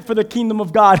back is fit for the kingdom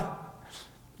of God.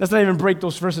 Let's not even break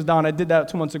those verses down. I did that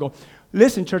 2 months ago.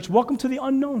 Listen, church, welcome to the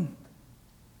unknown.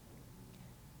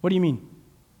 What do you mean?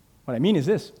 What I mean is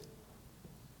this.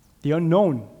 The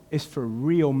unknown is for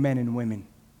real men and women.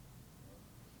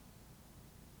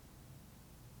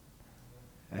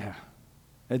 Yeah.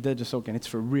 They're just soaking. It's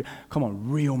for real. Come on,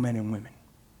 real men and women.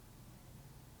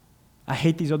 I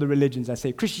hate these other religions. I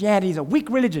say, Christianity is a weak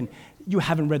religion. You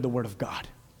haven't read the Word of God.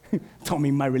 Tell me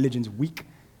my religion's weak.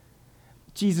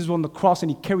 Jesus was on the cross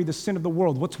and he carried the sin of the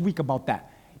world. What's weak about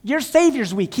that? Your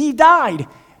Savior's weak. He died.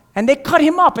 And they cut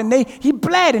him up and he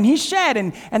bled and he shed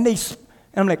and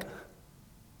I'm like,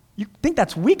 you think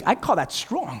that's weak? I call that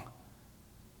strong.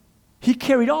 He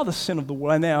carried all the sin of the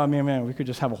world. And then, man, we could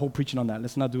just have a whole preaching on that.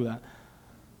 Let's not do that.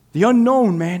 The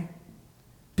unknown, man.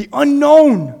 The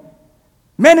unknown.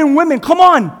 Men and women, come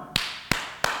on.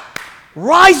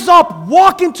 Rise up.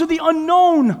 Walk into the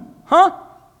unknown. Huh?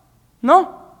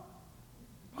 No?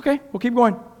 Okay, we'll keep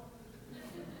going.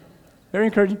 Very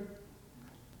encouraging.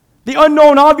 The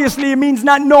unknown, obviously, it means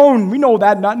not known. We know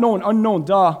that, not known, unknown,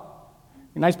 duh.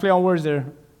 A nice play on words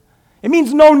there. It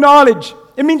means no knowledge.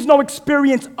 It means no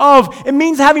experience of. It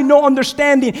means having no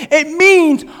understanding. It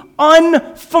means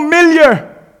unfamiliar.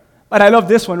 But I love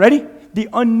this one. Ready? The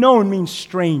unknown means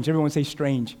strange. Everyone say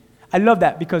strange. I love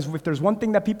that because if there's one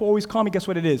thing that people always call me, guess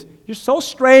what it is? You're so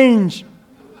strange.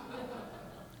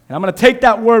 And I'm going to take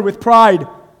that word with pride.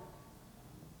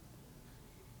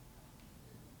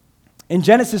 In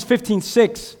Genesis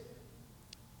 15:6,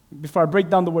 before I break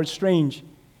down the word strange,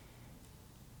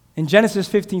 in Genesis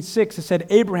 15:6, it said,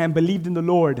 Abraham believed in the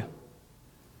Lord.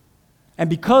 And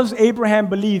because Abraham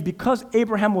believed, because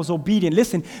Abraham was obedient,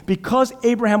 listen, because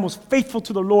Abraham was faithful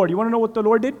to the Lord, you want to know what the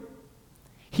Lord did?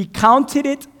 He counted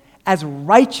it as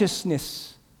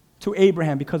righteousness to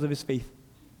Abraham because of his faith.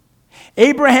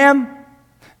 Abraham,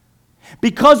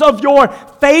 because of your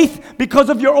faith, because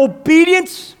of your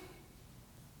obedience,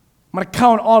 I'm going to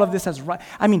count all of this as right.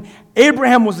 I mean,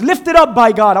 Abraham was lifted up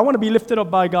by God. I want to be lifted up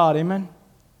by God. Amen.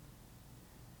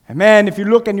 And man, if you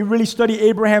look and you really study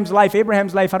Abraham's life,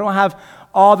 I don't have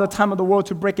all the time of the world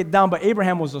to break it down, but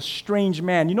Abraham was a strange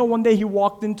man. You know, one day he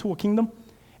walked into a kingdom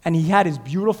and he had his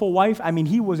beautiful wife. I mean,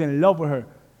 he was in love with her.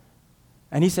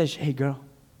 And he says, hey, girl,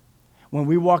 when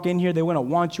we walk in here, they're going to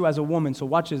want you as a woman. So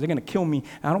watch this. They're going to kill me.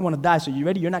 I don't want to die. So you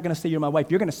ready? You're not going to say you're my wife.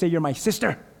 You're going to say you're my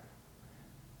sister.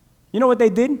 You know what they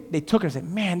did? They took her and said,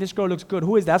 man, this girl looks good.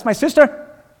 Who is that? That's my sister.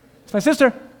 It's my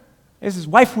sister. It's his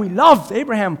wife who he loved,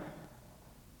 Abraham.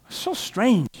 So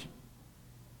strange.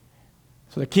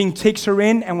 So the king takes her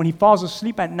in, and when he falls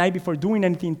asleep at night before doing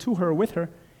anything to her or with her,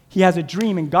 he has a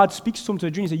dream, and God speaks to him to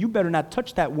the dream. He says, you better not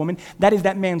touch that woman. That is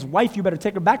that man's wife. You better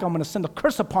take her back. I'm going to send a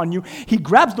curse upon you. He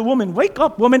grabs the woman. Wake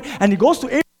up, woman. And he goes to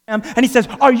Abraham And he says,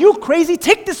 are you crazy?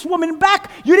 Take this woman back.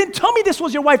 You didn't tell me this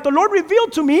was your wife. The Lord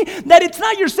revealed to me that it's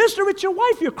not your sister, it's your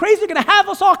wife. You're crazy. You're going to have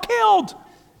us all killed.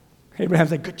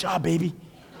 Abraham's like, good job, baby.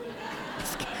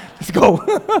 Let's go.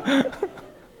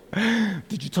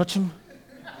 Did you touch him?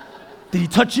 Did he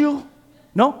touch you?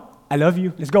 No? I love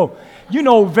you. Let's go. You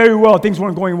know very well things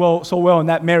weren't going so well in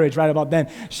that marriage right about then.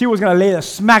 She was going to lay a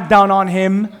smack down on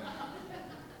him.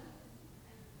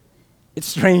 It's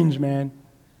strange, man.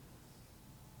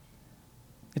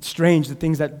 It's strange the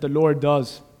things that the Lord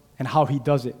does and how he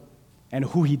does it and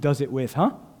who he does it with,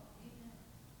 huh?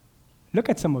 Look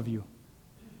at some of you.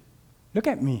 Look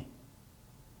at me.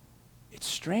 It's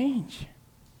strange.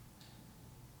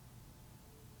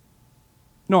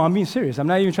 No, I'm being serious. I'm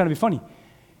not even trying to be funny.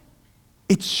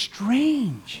 It's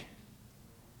strange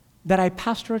that I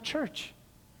pastor a church.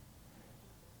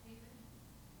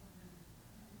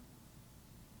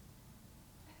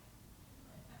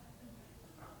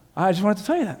 I just wanted to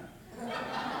tell you that.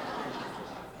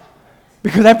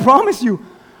 Because I promise you,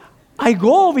 I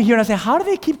go over here and I say, how do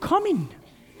they keep coming?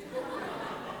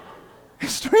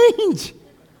 It's strange.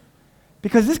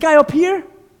 Because this guy up here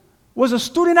was a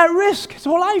student at risk his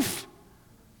whole life.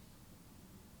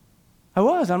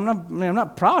 I'm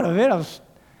not proud of it.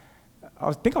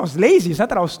 I think I was lazy. It's not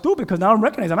that I was stupid, because now I'm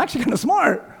recognized I'm actually kind of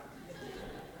smart.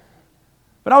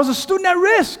 But I was a student at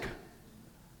risk.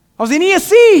 I was in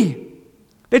ESC.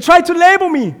 They tried to label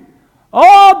me.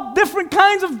 All different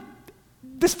kinds of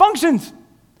dysfunctions.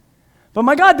 But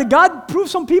my God, did God prove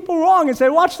some people wrong and say,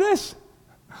 watch this?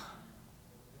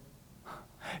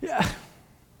 Yeah.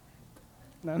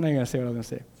 No, I'm not going to say what I was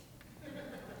going to say.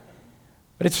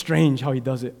 But it's strange how he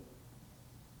does it.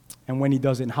 And when he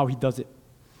does it and how he does it.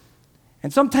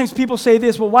 And sometimes people say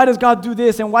this, well, why does God do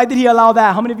this? And why did he allow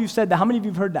that? How many of you said that? How many of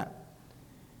you have heard that?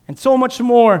 And so much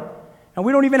more. And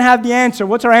we don't even have the answer.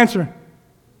 What's our answer?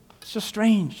 It's just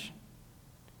strange.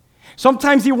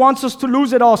 Sometimes he wants us to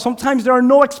lose it all. Sometimes there are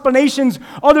no explanations.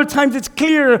 Other times it's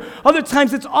clear. Other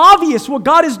times it's obvious what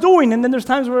God is doing. And then there's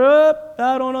times where,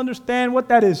 I don't understand what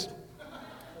that is.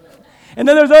 And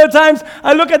then there's other times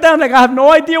I look at them like, I have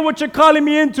no idea what you're calling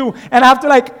me into. And I have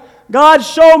to God,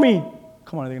 show me.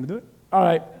 Come on, are they going to do it? All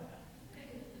right.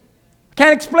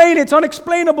 Can't explain it. It's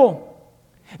unexplainable.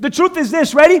 The truth is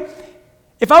this, ready?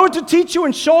 If I were to teach you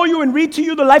and show you and read to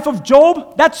you the life of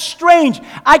Job, that's strange.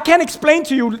 I can't explain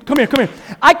to you, come here.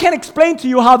 I can't explain to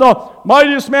you how the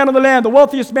mightiest man on the land, the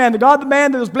wealthiest man, the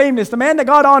man that was blameless, the man that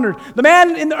God honored, the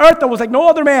man in the earth that was like no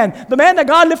other man, the man that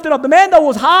God lifted up, the man that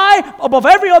was high above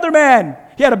every other man.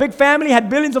 He had a big family, had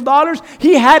billions of dollars.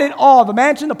 He had it all. The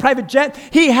mansion, the private jet,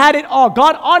 he had it all.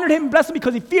 God honored him and blessed him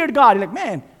because he feared God. He's like,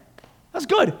 man, that's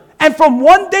good. And from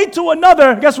one day to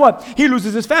another, guess what? He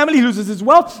loses his family, he loses his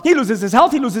wealth, he loses his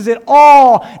health, he loses it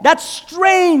all. That's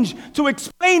strange to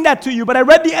explain that to you. But I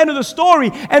read the end of the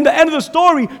story, and the end of the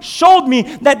story showed me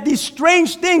that these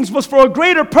strange things was for a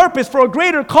greater purpose, for a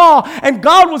greater call, and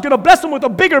God was going to bless him with a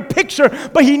bigger picture.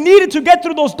 But he needed to get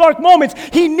through those dark moments.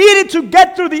 He needed to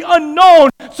get through the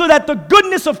unknown so that the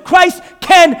goodness of Christ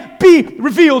can be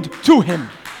revealed to him.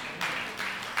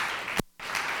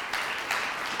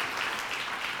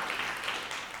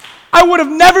 I would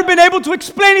have never been able to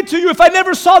explain it to you if I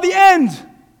never saw the end.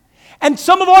 And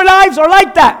some of our lives are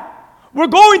like that. We're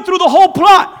going through the whole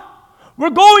plot. We're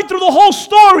going through the whole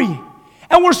story.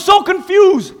 And we're so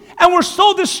confused. And we're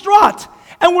so distraught.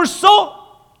 And we're so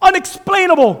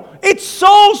unexplainable. It's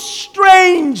so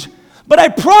strange. But I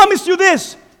promise you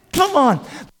this. Come on.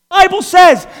 The Bible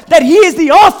says that he is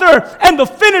the author and the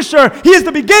finisher. He is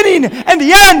the beginning and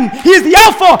the end. He is the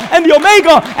Alpha and the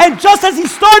Omega. And just as he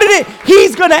started it,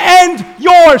 he's going to end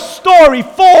your story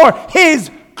for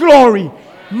his glory.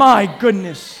 My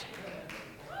goodness.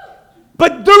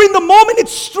 But during the moment,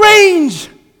 it's strange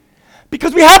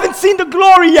because we haven't seen the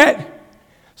glory yet.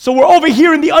 So we're over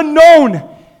here in the unknown.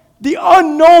 The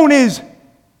unknown is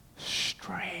strange.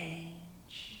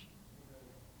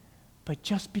 But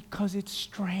just because it's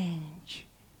strange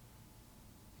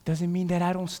doesn't mean that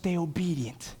I don't stay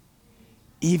obedient,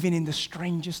 even in the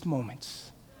strangest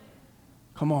moments.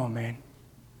 Come on, man.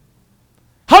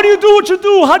 How do you do what you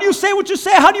do? How do you say what you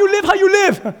say? How do you live how you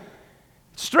live?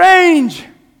 It's strange.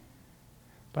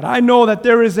 But I know that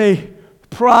there is a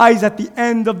prize at the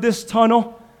end of this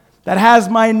tunnel that has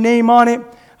my name on it.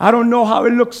 I don't know how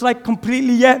it looks like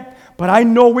completely yet, but I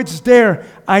know it's there.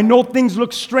 I know things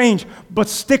look strange, but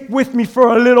stick with me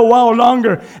for a little while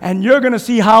longer, and you're going to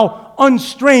see how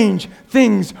unstrange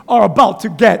things are about to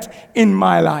get in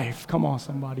my life. Come on,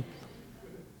 somebody.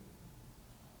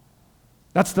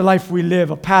 That's the life we live,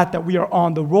 a path that we are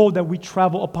on, the road that we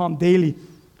travel upon daily.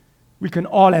 We can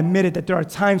all admit it, that there are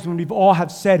times when we've all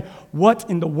have said, what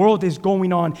in the world is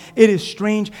going on? It is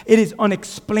strange. It is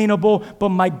unexplainable. But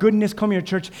my goodness, come here,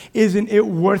 church. Isn't it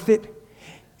worth it?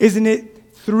 Isn't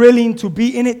it thrilling to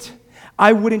be in it?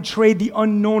 I wouldn't trade the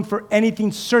unknown for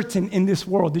anything certain in this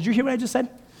world. Did you hear what I just said?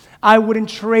 I wouldn't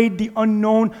trade the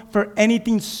unknown for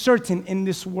anything certain in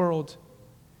this world.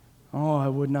 Oh, I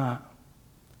would not.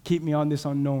 Keep me on this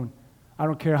unknown. I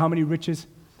don't care how many riches.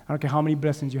 I don't care how many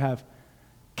blessings you have.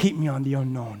 Keep me on the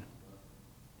unknown.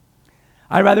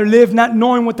 I'd rather live not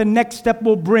knowing what the next step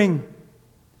will bring,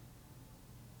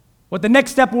 what the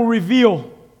next step will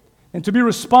reveal, than to be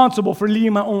responsible for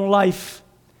leading my own life.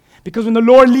 Because when the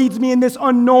Lord leads me in this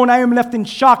unknown, I am left in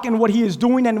shock in what He is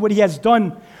doing and what He has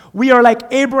done. We are like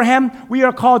Abraham. We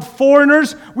are called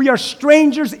foreigners. We are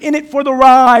strangers in it for the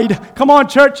ride. Come on,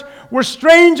 church. We're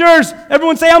strangers.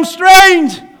 Everyone say, I'm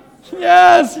strange.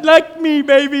 Yes, like me,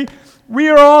 baby. We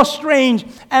are all strange,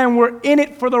 and we're in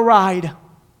it for the ride.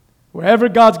 Wherever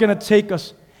God's going to take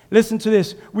us. Listen to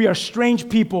this. We are strange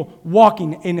people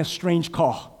walking in a strange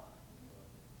car.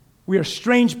 We are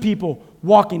strange people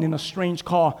walking in a strange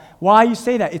car. Why you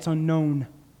say that? It's unknown.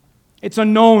 It's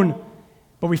unknown.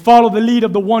 But we follow the lead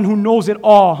of the one who knows it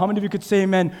all. How many of you could say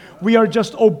amen? We are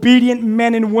just obedient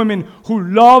men and women who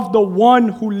love the one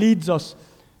who leads us.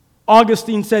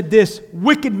 Augustine said this,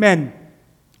 wicked men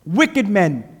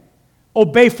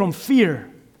obey from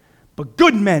fear, but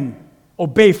good men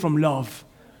obey from love.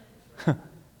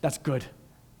 That's good.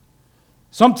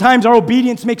 Sometimes our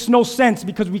obedience makes no sense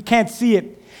because we can't see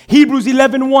it. Hebrews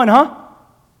 11:1, huh?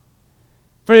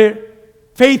 For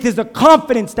faith is the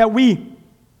confidence that what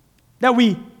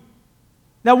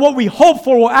we hope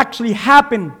for will actually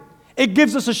happen. It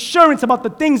gives us assurance about the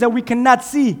things that we cannot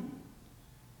see.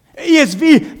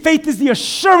 ESV, faith is the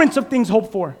assurance of things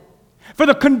hoped for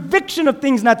the conviction of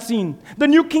things not seen. The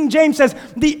New King James says,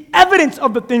 the evidence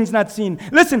of the things not seen.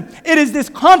 Listen, it is this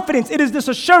confidence, it is this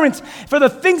assurance for the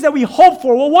things that we hope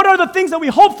for. Well, what are the things that we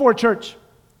hope for, church?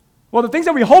 Well, the things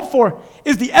that we hope for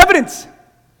is the evidence,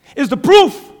 is the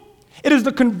proof. It is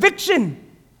the conviction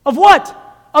of what?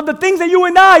 Of the things that you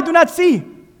and I do not see.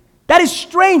 That is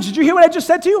strange. Did you hear what I just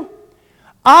said to you?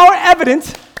 Our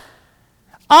evidence,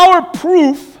 our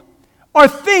proof are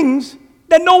things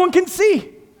that no one can see.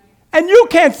 And you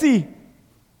can't see.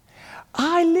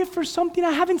 I live for something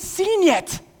I haven't seen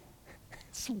yet.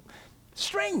 It's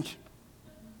strange.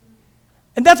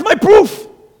 And that's my proof.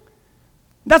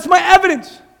 That's my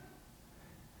evidence.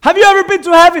 Have you ever been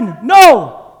to heaven?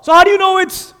 No. So how do you know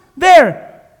it's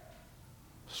there?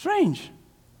 Strange.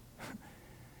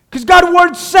 Because God's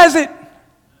word says it.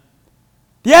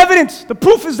 The evidence, the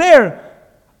proof is there.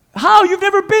 How? You've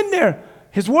never been there.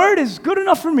 His word is good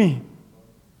enough for me.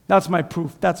 That's my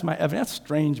proof. That's my evidence. That's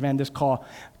strange, man, this call.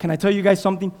 Can I tell you guys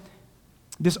something?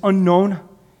 This unknown,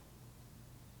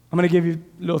 I'm going to give you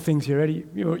little things here. Ready?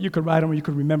 You could write them or you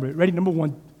could remember it. Ready? Number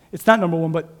one. It's not number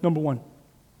one, but number one.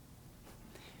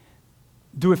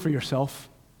 Do it for yourself.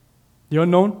 The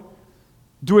unknown,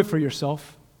 do it for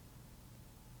yourself.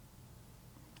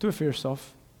 Do it for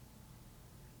yourself.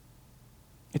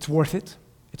 It's worth it.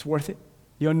 It's worth it.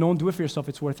 The unknown, do it for yourself.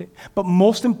 It's worth it. But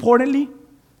most importantly,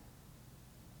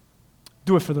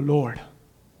 do it for the Lord.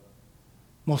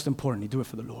 Most importantly, do it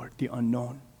for the Lord, the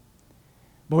unknown.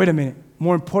 But wait a minute.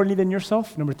 More importantly than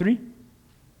yourself, number 3.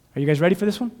 Are you guys ready for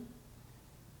this one?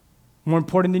 More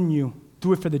important than you,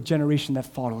 do it for the generation that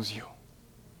follows you.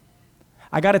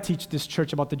 I got to teach this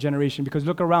church about the generation because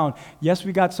look around. Yes,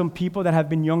 we got some people that have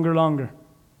been younger longer.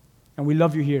 And we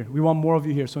love you here. We want more of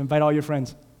you here, so invite all your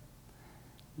friends.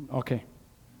 Okay.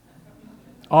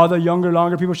 All the younger,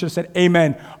 longer people should have said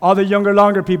amen. All the younger,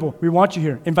 longer people, we want you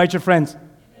here. Invite your friends.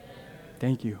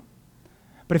 Thank you.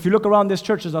 But if you look around this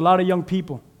church, there's a lot of young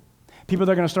people. People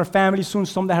that are going to start families soon,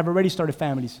 some that have already started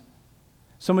families.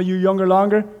 Some of you younger,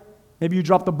 longer, maybe you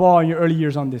dropped the ball in your early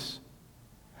years on this.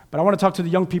 But I want to talk to the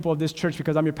young people of this church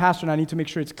because I'm your pastor and I need to make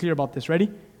sure it's clear about this.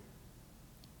 Ready?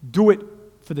 Do it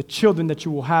for the children that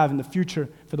you will have in the future,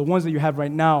 for the ones that you have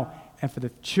right now, and for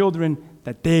the children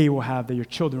that they will have, that your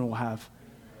children will have.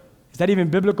 Is that even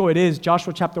biblical? It is.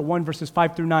 Joshua chapter 1, verses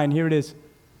 5 through 9. Here it is.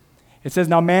 It says,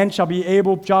 now man shall be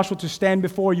able, Joshua, to stand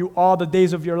before you all the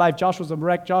days of your life. Joshua's a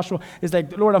wreck. Joshua is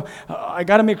like, Lord, I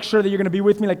got to make sure that you're going to be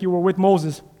with me like you were with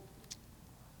Moses.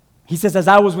 He says, as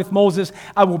I was with Moses,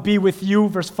 I will be with you.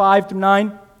 Verse 5 through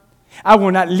 9. I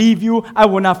will not leave you. I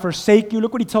will not forsake you.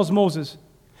 Look what he tells Moses.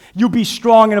 You be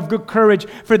strong and of good courage.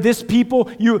 For this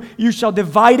people, you shall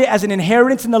divide it as an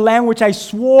inheritance in the land which I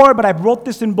swore, but I wrote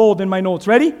this in bold in my notes.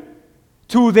 Ready?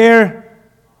 To their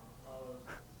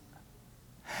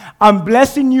I'm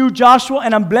blessing you, Joshua,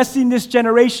 and I'm blessing this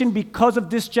generation because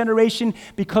of this generation,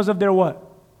 because of their what?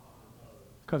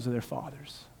 Because of their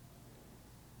fathers.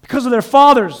 Because of their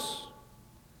fathers.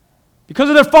 Because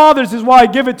of their fathers is why I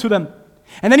give it to them.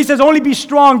 And then he says, only be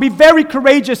strong, be very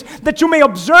courageous, that you may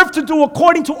observe to do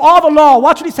according to all the law.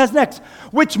 Watch what he says next.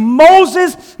 Which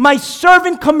Moses, my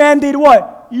servant, commanded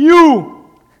what? You.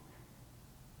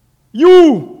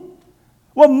 You.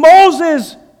 What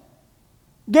Moses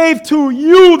gave to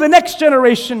you, the next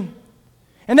generation.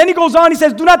 And then he goes on, he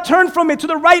says, do not turn from it to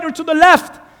the right or to the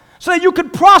left, so that you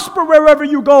could prosper wherever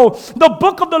you go. The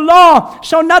book of the law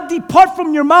shall not depart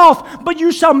from your mouth, but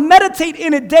you shall meditate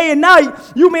in it day and night.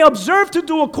 You may observe to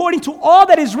do according to all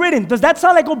that is written. Does that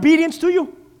sound like obedience to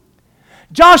you?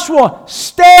 Joshua,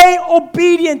 stay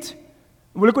obedient.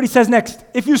 Well, look what he says next.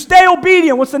 If you stay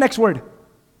obedient, what's the next word?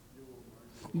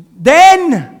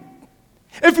 Then.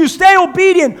 If you stay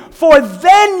obedient, for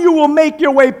then you will make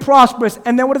your way prosperous.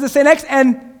 And then what does it say next?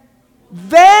 And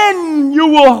then you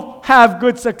will have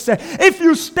good success. If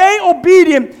you stay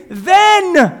obedient,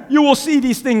 then you will see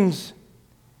these things.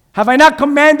 Have I not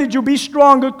commanded you? Be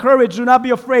strong, good courage. Do not be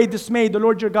afraid, dismayed. The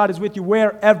Lord your God is with you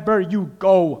wherever you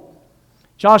go.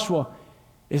 Joshua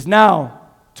is now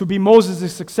to be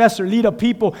Moses' successor, lead a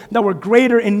people that were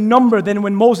greater in number than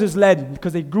when Moses led,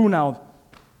 because they grew now.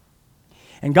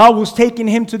 And God was taking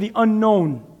him to the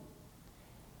unknown.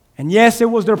 And yes,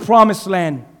 it was their promised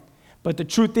land. But the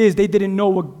truth is, they didn't know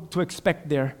what to expect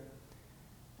there.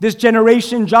 This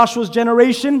generation, Joshua's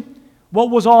generation,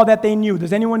 what was all that they knew?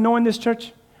 Does anyone know in this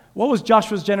church? What was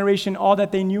Joshua's generation, all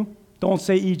that they knew? Don't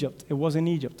say Egypt. It wasn't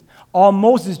Egypt. All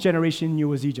Moses' generation knew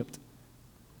was Egypt.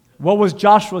 What was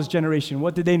Joshua's generation?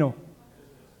 What did they know?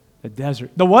 The desert.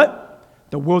 The what?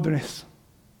 The wilderness.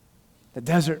 The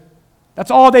desert. That's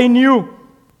all they knew.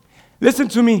 Listen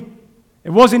to me. It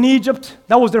wasn't Egypt.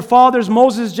 That was their fathers,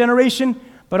 Moses' generation.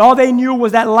 But all they knew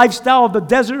was that lifestyle of the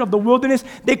desert, of the wilderness.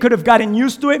 They could have gotten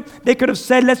used to it. They could have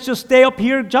said, let's just stay up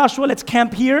here, Joshua. Let's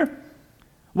camp here.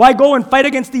 Why go and fight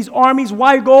against these armies?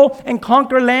 Why go and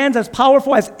conquer lands as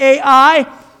powerful as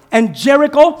Ai and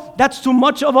Jericho? That's too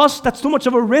much of us. That's too much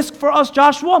of a risk for us,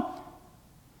 Joshua.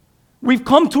 We've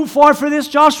come too far for this,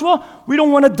 Joshua. We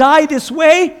don't want to die this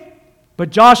way. But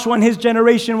Joshua and his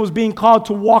generation was being called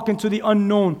to walk into the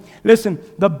unknown. Listen,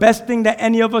 the best thing that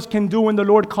any of us can do when the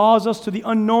Lord calls us to the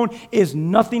unknown is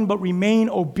nothing but remain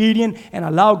obedient and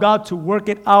allow God to work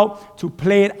it out, to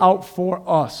play it out for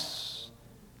us.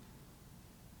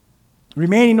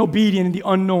 Remaining obedient in the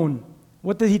unknown.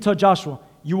 What did he tell Joshua?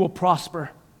 You will prosper.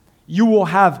 You will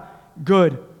have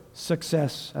good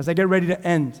success. As I get ready to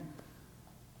end,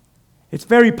 it's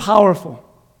very powerful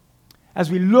as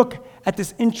we look at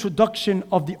this introduction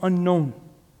of the unknown.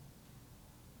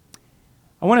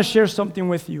 I want to share something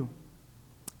with you.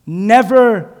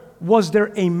 Never was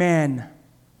there a man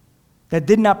that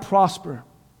did not prosper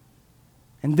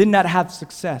and did not have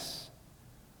success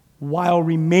while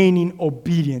remaining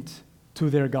obedient to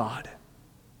their God.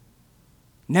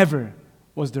 Never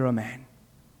was there a man.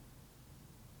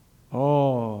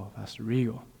 Oh, Pastor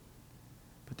Rigo.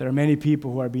 But there are many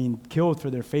people who are being killed for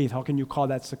their faith. How can you call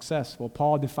that success? Well,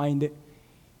 Paul defined it.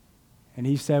 And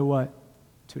he said what?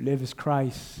 To live is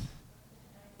Christ.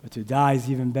 But to die is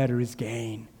even better, is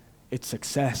gain. It's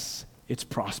success. It's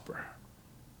prosper.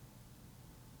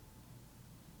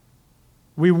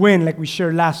 We win like we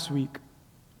shared last week.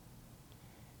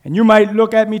 And you might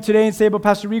look at me today and say, but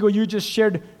Pastor Rigo, you just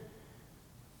shared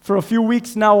for a few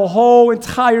weeks now a whole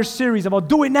entire series about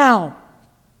do it now.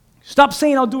 Stop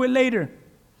saying I'll do it later.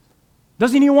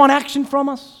 Doesn't he want action from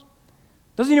us?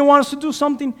 Doesn't he want us to do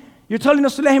something? You're telling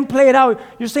us to let him play it out.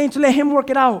 You're saying to let him work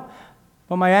it out.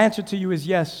 But my answer to you is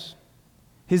yes.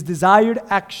 His desired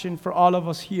action for all of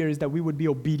us here is that we would be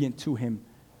obedient to him.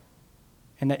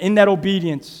 And that in that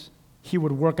obedience, he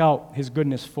would work out his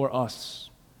goodness for us.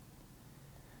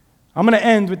 I'm going to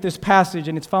end with this passage,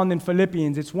 and it's found in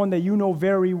Philippians. It's one that you know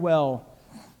very well.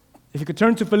 If you could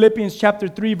turn to Philippians chapter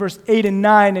 3, verse 8 and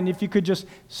 9, and if you could just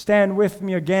stand with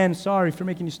me again. Sorry for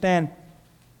making you stand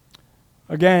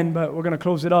again, but we're going to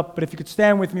close it up. But if you could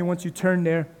stand with me once you turn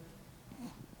there.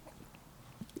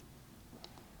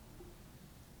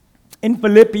 In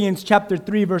Philippians chapter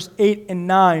 3, verse 8 and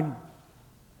 9,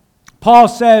 Paul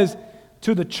says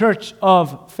to the church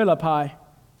of Philippi,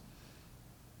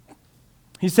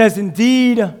 he says,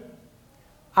 indeed,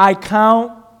 I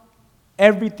count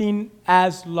everything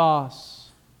as loss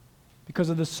because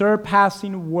of the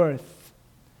surpassing worth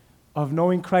of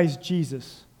knowing Christ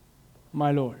Jesus,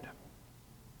 my Lord.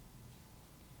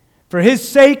 For his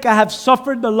sake I have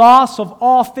suffered the loss of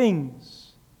all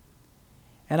things,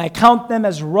 and I count them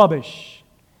as rubbish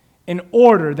in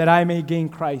order that I may gain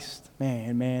Christ.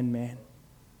 Man.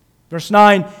 Verse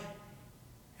 9,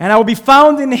 and I will be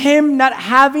found in him, not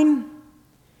having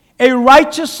a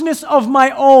righteousness of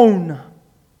my own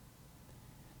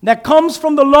that comes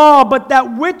from the law, but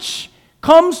that which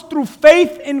comes through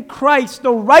faith in Christ,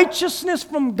 the righteousness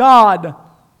from God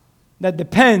that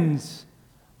depends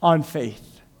on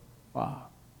faith. Wow.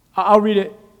 I'll read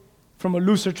it from a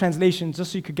looser translation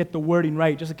just so you could get the wording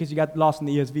right, just in case you got lost in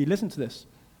the ESV. Listen to this.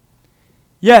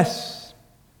 Yes,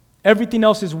 everything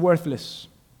else is worthless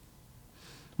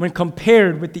when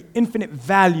compared with the infinite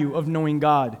value of knowing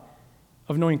God,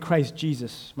 of knowing Christ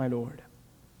Jesus, my Lord.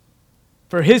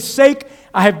 For his sake,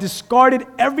 I have discarded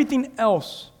everything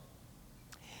else,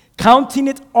 counting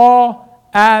it all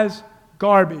as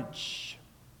garbage.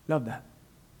 Love that.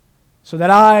 So that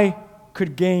I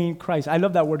could gain Christ. I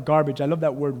love that word garbage. I love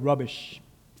that word rubbish.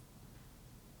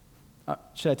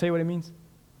 Should I tell you what it means?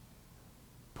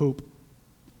 Poop.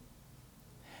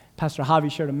 Pastor Javi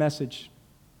shared a message,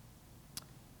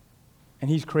 and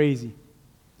he's crazy.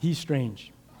 He's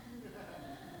strange.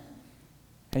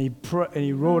 And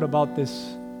he wrote about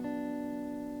this.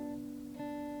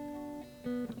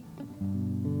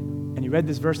 And he read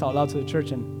this verse out loud to the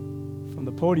church, and from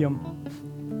the podium,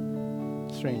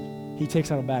 strange, he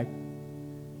takes out a bag,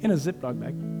 in a Ziploc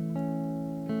bag.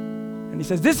 And he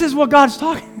says, this is what God's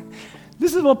talking,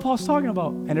 this is what Paul's talking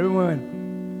about. And everyone went,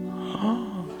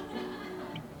 oh,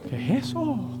 ¿qué es eso?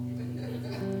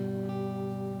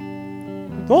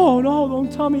 Oh, no,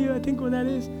 don't tell me I think what that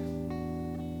is.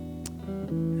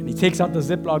 And he takes out the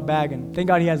Ziploc bag, and thank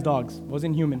God he has dogs. It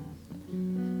wasn't human.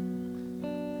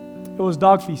 It was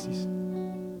dog feces.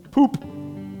 Poop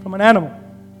from an animal.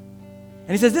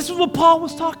 And he says, this is what Paul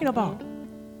was talking about.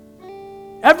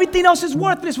 Everything else is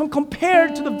worthless when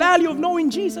compared to the value of knowing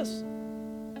Jesus.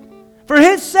 For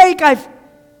his sake, I've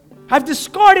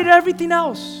discarded everything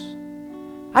else.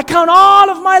 I count all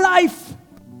of my life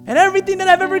and everything that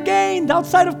I've ever gained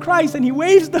outside of Christ. And he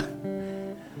waves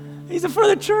he's for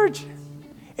the church.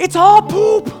 It's all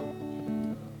poop.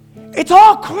 It's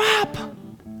all crap.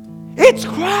 It's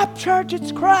crap, church.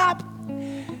 It's crap.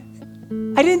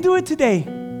 I didn't do it today.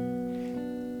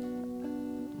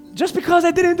 Just because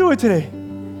I didn't do it today.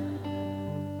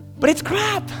 But it's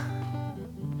crap.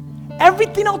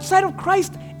 Everything outside of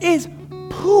Christ is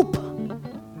poop.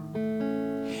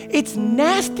 It's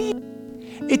nasty,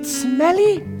 it's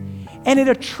smelly, and it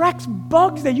attracts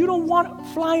bugs that you don't want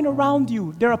flying around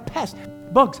you. They're a pest.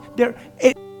 Bugs,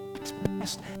 it's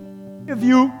pest. Many of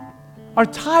you are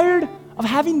tired of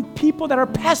having people that are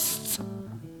pests.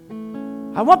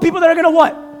 I want people that are going to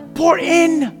what? Pour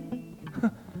in.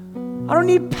 I don't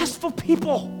need pestful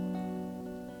people.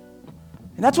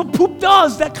 And that's what poop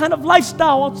does, that kind of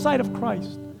lifestyle outside of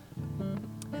Christ.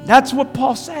 And that's what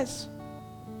Paul says.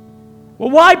 Well,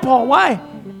 why, Paul? Why?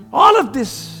 All of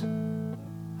this.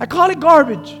 I call it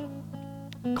garbage.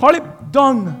 Call it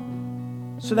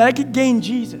dung. So that I could gain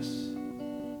Jesus.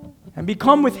 And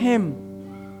become with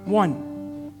him one.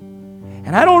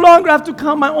 And I no longer have to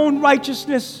count my own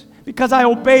righteousness because I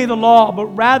obey the law, but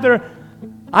rather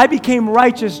I became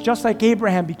righteous just like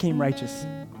Abraham became righteous.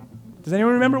 Does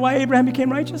anyone remember why Abraham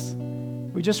became righteous?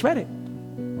 We just read it.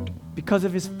 Because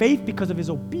of his faith, because of his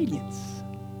obedience.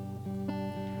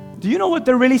 Do you know what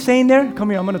they're really saying there? Come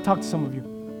here, I'm going to talk to some of you.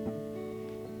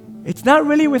 It's not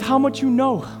really with how much you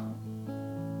know.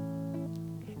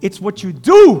 It's what you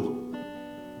do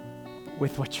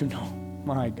with what you know.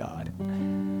 My God.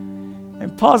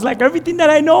 And Paul's like, everything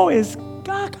that I know is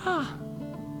gaga.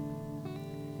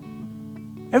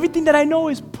 Everything that I know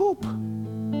is poop.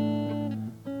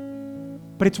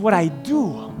 But it's what I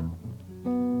do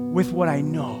with what I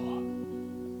know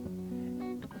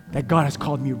that God has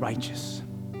called me righteous.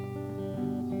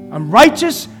 I'm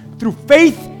righteous through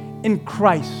faith in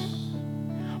Christ.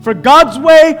 For God's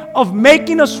way of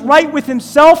making us right with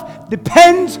himself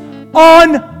depends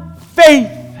on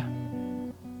faith.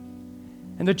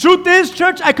 And the truth is,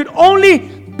 church, I could only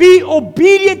be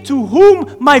obedient to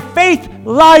whom my faith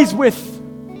lies with.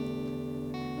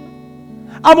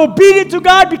 I'm obedient to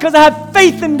God because I have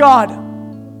faith in God.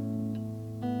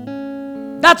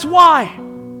 That's why.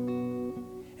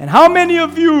 And how many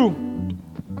of you,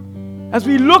 as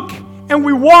we look and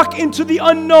we walk into the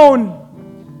unknown,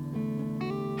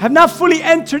 have not fully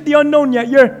entered the unknown yet?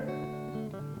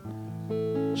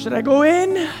 Should I go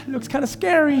in? Looks kind of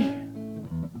scary.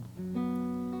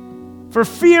 For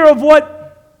fear of what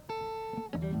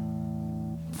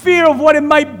it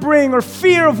might bring, or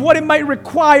fear of what it might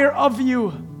require of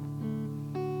you.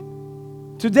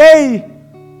 Today,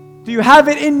 do you have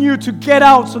it in you to get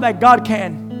out so that God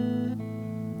can?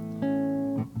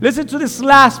 Listen to this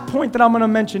last point that I'm going to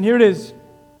mention. Here it is.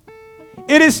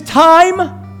 It is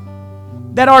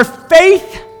time that our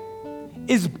faith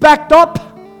is backed up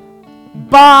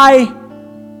by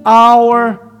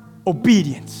our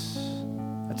obedience.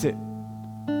 That's it.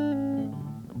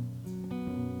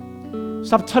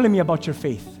 Stop telling me about your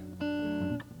faith.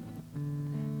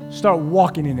 Start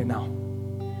walking in it now.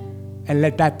 And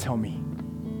let that tell me.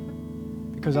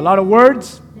 Because a lot of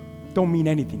words don't mean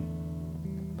anything.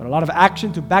 But a lot of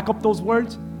action to back up those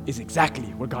words is exactly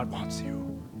where God wants you.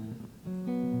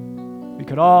 We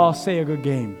could all say a good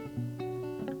game.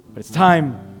 But it's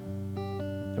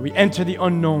time that we enter the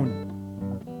unknown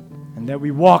and that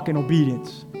we walk in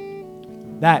obedience.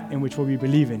 That in which we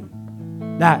believe in.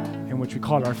 That in which we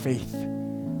call our faith.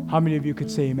 How many of you could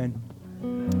say amen?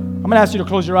 I'm going to ask you to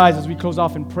close your eyes as we close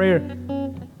off in prayer.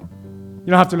 You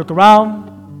don't have to look around.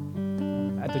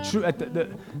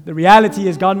 The reality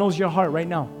is God knows your heart right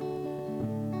now.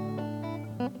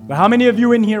 But how many of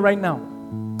you in here right now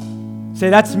say,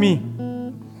 that's me.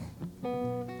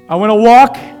 I want to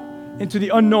walk into the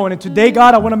unknown. And today,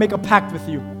 God, I want to make a pact with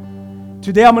you.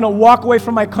 Today, I'm going to walk away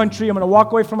from my country. I'm going to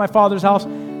walk away from my father's house.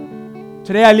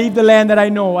 Today, I leave the land that I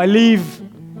know. I leave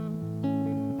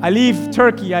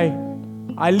Turkey.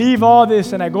 I leave all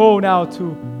this and I go now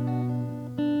through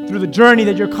the journey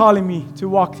that you're calling me to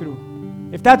walk through.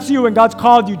 If that's you and God's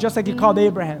called you just like He called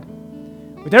Abraham,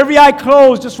 with every eye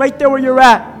closed, just right there where you're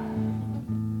at,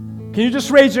 can you just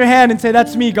raise your hand and say,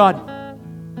 that's me, God.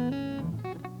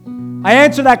 I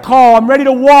answer that call. I'm ready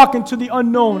to walk into the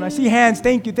unknown. I see hands.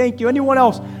 Thank you, thank you. Anyone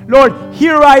else? Lord,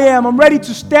 here I am. I'm ready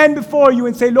to stand before you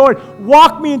and say, Lord,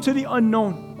 walk me into the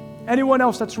unknown. Anyone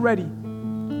else that's ready?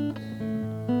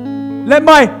 Let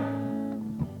my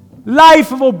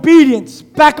life of obedience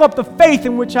back up the faith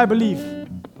in which I believe.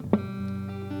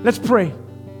 Let's pray.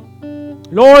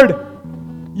 Lord,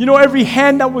 you know every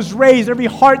hand that was raised, every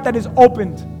heart that is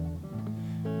opened.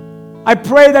 I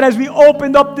pray that as we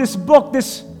opened up this book,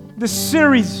 this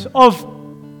series of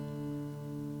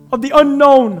the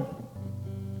unknown,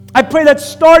 I pray that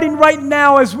starting right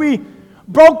now as we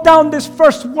broke down this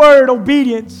first word,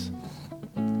 obedience,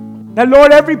 that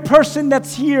Lord, every person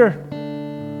that's here,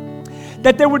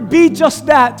 that there would be just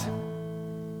that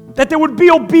they would be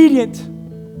obedient.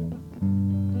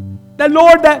 That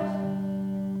Lord,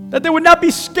 that they would not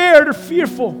be scared or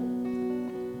fearful,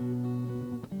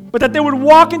 but that they would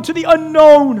walk into the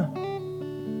unknown.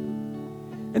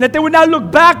 And that they would not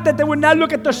look back, that they would not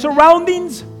look at their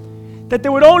surroundings, that they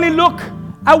would only look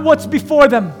at what's before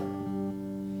them.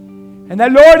 And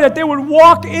that, Lord, that they would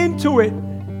walk into it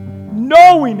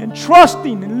knowing and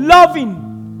trusting and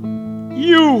loving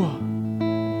you.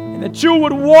 And that you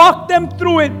would walk them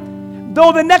through it,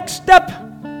 though the next step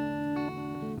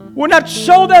will not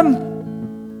show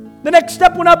them, the next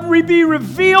step will not be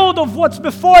revealed of what's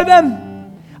before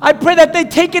them. I pray that they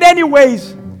take it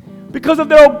anyways because of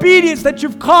their obedience that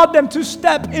you've called them to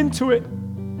step into it.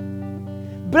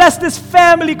 Bless this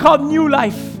family called New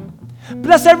Life.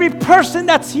 Bless every person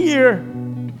that's here,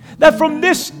 that from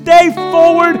this day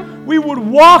forward we would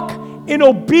walk in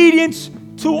obedience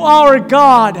to our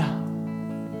God.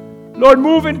 Lord,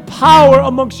 move in power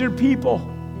amongst your people.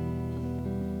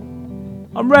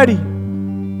 I'm ready.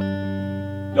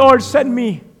 Lord, send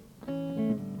me.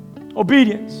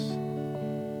 Obedience.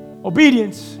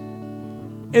 Obedience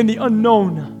in the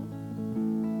unknown.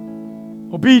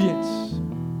 Obedience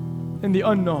in the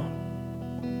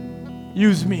unknown.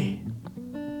 Use me.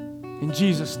 In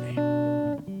Jesus' name.